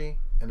glitchy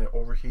and it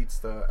overheats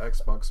the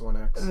Xbox One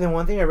X. And then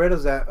one thing I read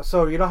is that,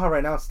 so you know how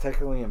right now it's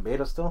technically in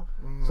beta still?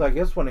 So I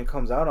guess when it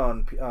comes out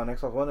on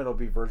Xbox One, it'll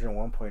be version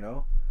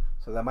 1.0.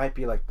 So that might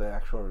be like the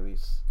actual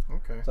release.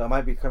 Okay. So it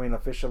might be coming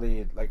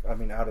officially,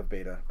 out of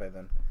beta by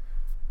then.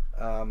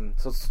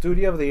 So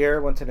Studio of the Year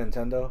went to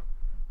Nintendo.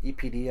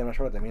 EPD, I'm not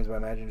sure what that means, but I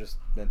imagine just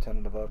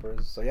Nintendo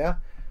developers. So yeah,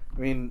 I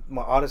mean,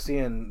 Odyssey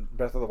and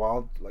Breath of the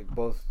Wild, like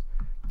both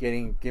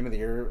getting Game of the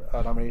Year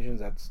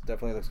nominations. That's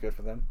definitely looks good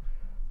for them.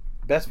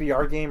 Best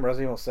VR game,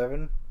 Resident Evil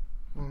 7.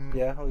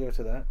 Yeah, I'll give it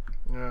to that.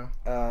 Yeah.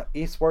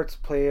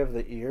 Esports Play of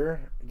the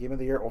Year, Game of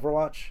the Year,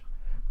 Overwatch.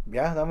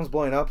 Yeah, that one's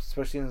blowing up,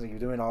 especially since you're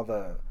doing all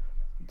the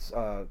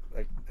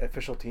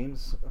official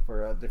teams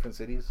for different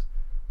cities.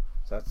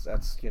 So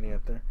that's getting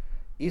up there.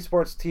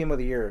 Esports Team of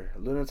the Year,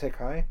 Lunatic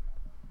High.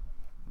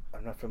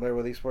 I'm not familiar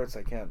with esports.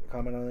 I can't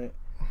comment on it.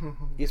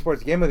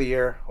 Esports Game of the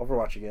Year,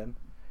 Overwatch again.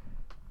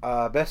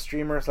 Best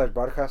streamer /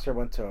 broadcaster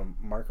went to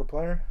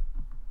Markiplier.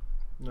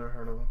 Never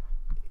heard of him.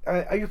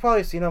 You've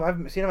probably seen him.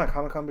 I've seen him at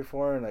Comic-Con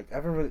before, and I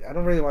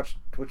don't really watch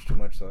Twitch too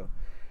much, so.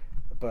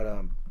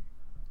 But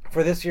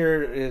for this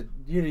year,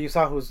 you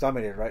saw who was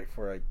nominated, right?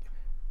 For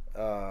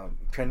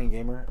trending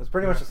gamer. It's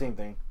pretty much the same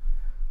thing.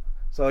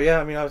 So yeah,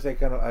 I mean,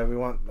 obviously, we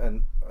want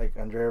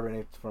Andrea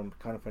Renee from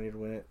Kind of Funny to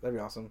win it. That'd be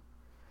awesome.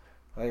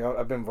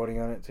 I've been voting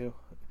on it too.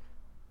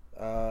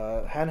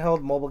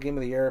 Handheld mobile game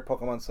of the year,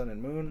 Pokemon Sun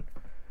and Moon.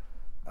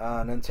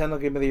 Nintendo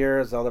game of the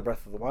year, Zelda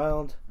Breath of the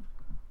Wild.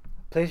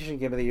 PlayStation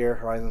game of the year,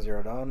 Horizon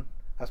Zero Dawn.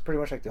 That's pretty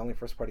much like the only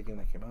first party game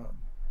that came out.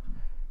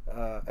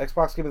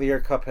 Xbox game of the year,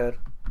 Cuphead.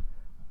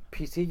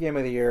 PC game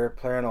of the year,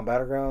 PlayerUnknown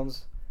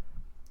Battlegrounds.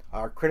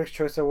 Our Critics'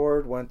 Choice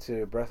Award went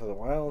to Breath of the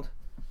Wild.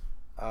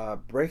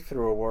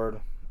 Breakthrough Award,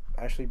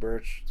 Ashley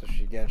Birch. So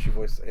she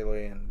voiced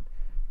Aloy in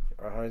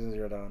Horizon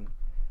Zero Dawn.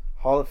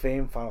 Hall of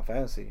Fame, Final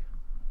Fantasy.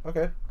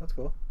 Okay, that's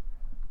cool.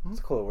 That's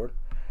a cool award.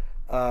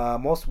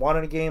 Most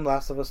Wanted game,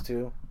 Last of Us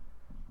 2.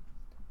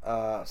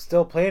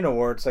 Still Playing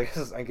Awards. I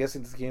guess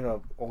it's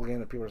a old game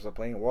that people are still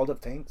playing. World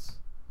of Tanks.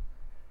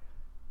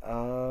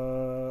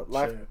 Never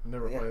played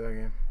that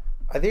game.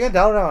 I think I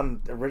downloaded it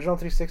on original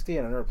 360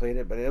 and I never played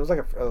it, but it was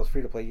like those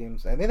free to play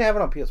games. And then they have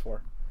it on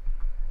PS4.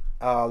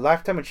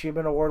 Lifetime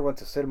Achievement Award went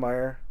to Sid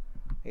Meier.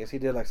 I guess he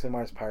did like Sid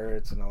Meier's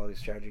Pirates and all these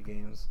strategy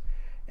games.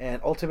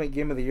 And Ultimate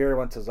Game of the Year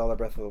went to Zelda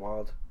Breath of the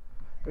Wild.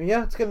 I mean,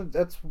 yeah,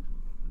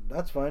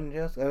 that's fun.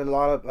 Yes, and a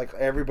lot of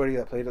everybody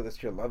that played it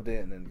this year loved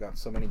it, and then got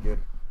so much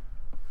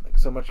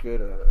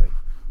good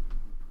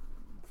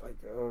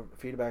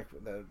feedback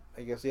that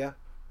I guess it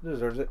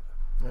deserves it.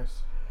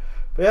 Nice.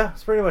 But yeah,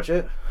 that's pretty much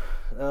it.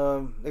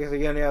 I guess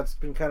again, yeah, it's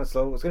been kind of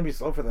slow. It's gonna be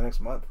slow for the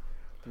next month.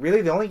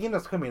 Really, the only game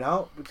that's coming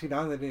out between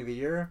now and the end of the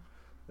year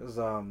is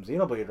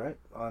Xenoblade, right,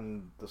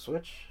 on the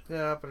Switch.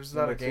 Yeah, but it's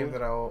not a game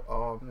that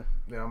I'm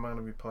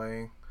gonna be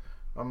playing.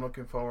 I'm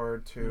looking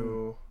forward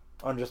to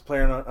on just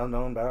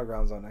PlayerUnknown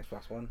Battlegrounds on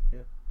Xbox One. Yeah.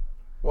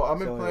 Well, I've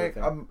been playing.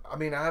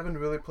 I haven't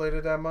really played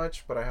it that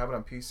much, but I have it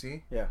on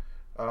PC. Yeah.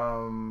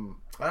 I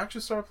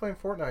actually started playing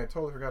Fortnite. I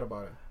totally forgot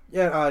about it.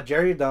 Yeah,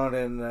 Jerry downloaded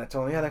it, and I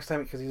told him, next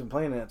time, because he's been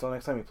playing it. Until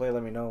next time you play,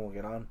 let me know, and we'll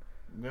get on.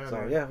 Yeah, so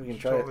man, we can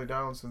try totally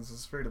down since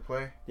it's free to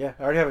play. Yeah,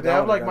 I already have it. They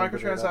have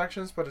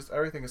microtransactions, but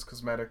everything is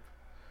cosmetic.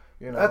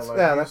 You know, that's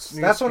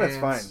when it's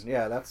fine.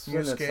 Yeah, that's new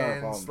when it's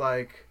skins,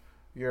 like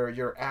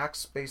your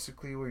axe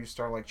basically, where you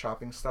start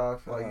chopping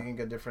stuff. Like you can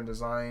get different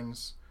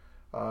designs,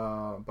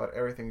 but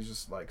everything's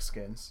just like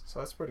skins. So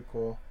that's pretty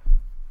cool.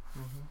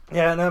 Mm-hmm.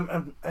 Yeah,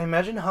 and I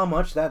imagine how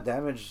much that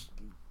damaged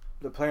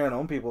the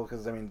PlayerUnknown people,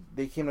 because I mean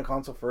they came to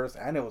console first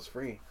and it was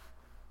free.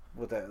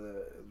 With that,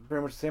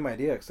 pretty much the same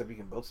idea, except you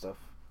can build stuff.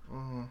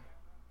 Mm-hmm.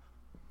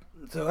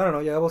 So I don't know.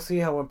 Yeah, we'll see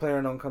how when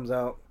PlayerUnknown comes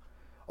out.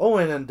 Oh,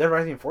 and then Dead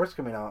Rising 4 is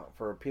coming out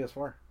for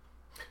PS4.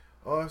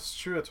 Oh, that's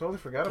true. I totally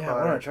forgot about it. Yeah,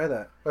 I want to try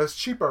that. But it's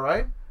cheaper,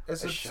 right?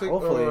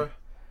 Hopefully.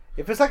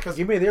 If it's like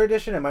Give Me the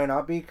edition, it might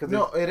not be.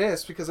 No, it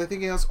is, because I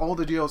think it has all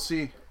the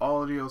DLC.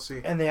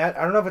 And I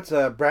don't know if it's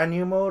a brand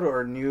new mode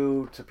or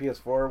new to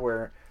PS4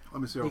 where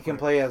let me see you can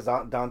play as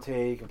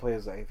Dante, you can play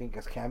as, I think,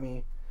 as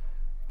Cammy.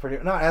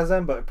 Not as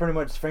them, but pretty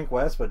much Frank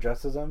West, but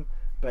dressed as them.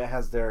 But it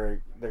has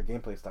their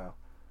gameplay style.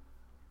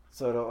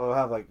 So it'll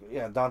have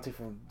Dante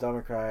from Devil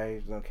May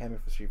Cry, Cammy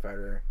from Street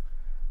Fighter,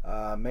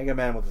 Mega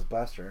Man with his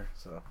blaster.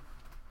 So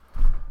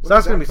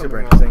that's gonna be super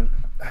interesting.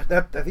 I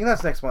think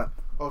that's next month.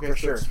 Okay, for so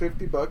sure. It's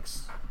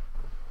 $50.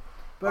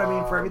 But I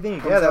mean, for everything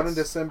you get, that's on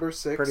December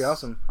 6th. Pretty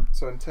awesome.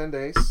 So in 10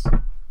 days.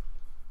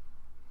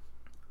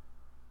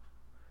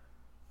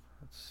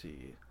 Let's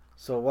see.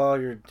 So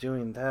while you're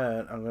doing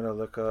that, I'm gonna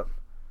look up.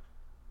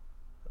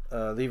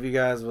 Leave you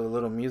guys with a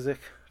little music.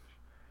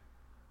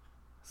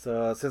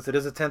 So since it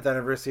is the 10th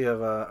anniversary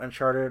of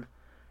Uncharted,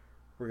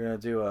 we're gonna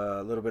do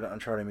a little bit of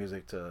Uncharted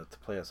music to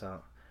play us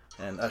out.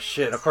 And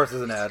shit, of course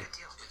there's an ad.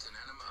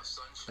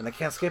 And I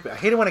can't skip it. I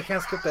hate it when I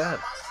can't skip the ad.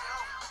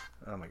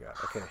 Oh my god,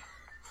 okay.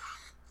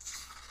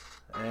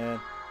 And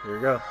here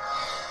we go.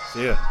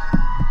 See ya.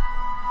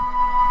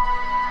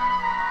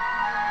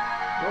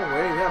 No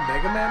way, they have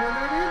Mega Man in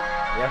there, dude?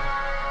 Yeah.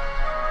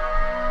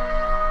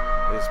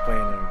 He's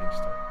playing everything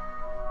stuff.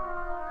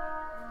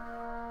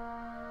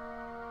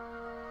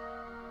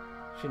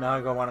 She now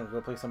I want to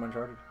go play some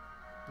Uncharted.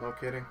 No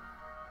kidding.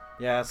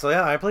 Yeah, so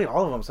yeah, I played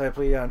all of them. So I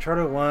played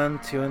Uncharted 1,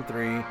 2, and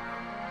 3,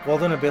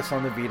 Golden Abyss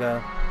on the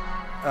Vita,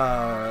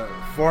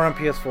 4 on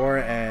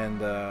PS4, and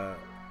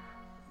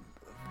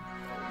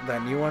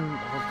that new one.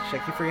 Oh,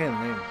 shit, I keep forgetting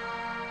the name.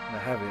 I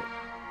have it.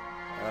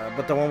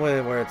 But the one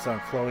where it's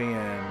Chloe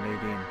and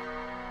Nadine.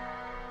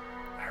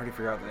 I already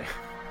forgot the name.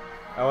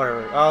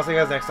 Whatever. I'll see you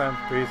guys next time.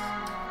 Peace.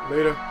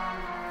 Later.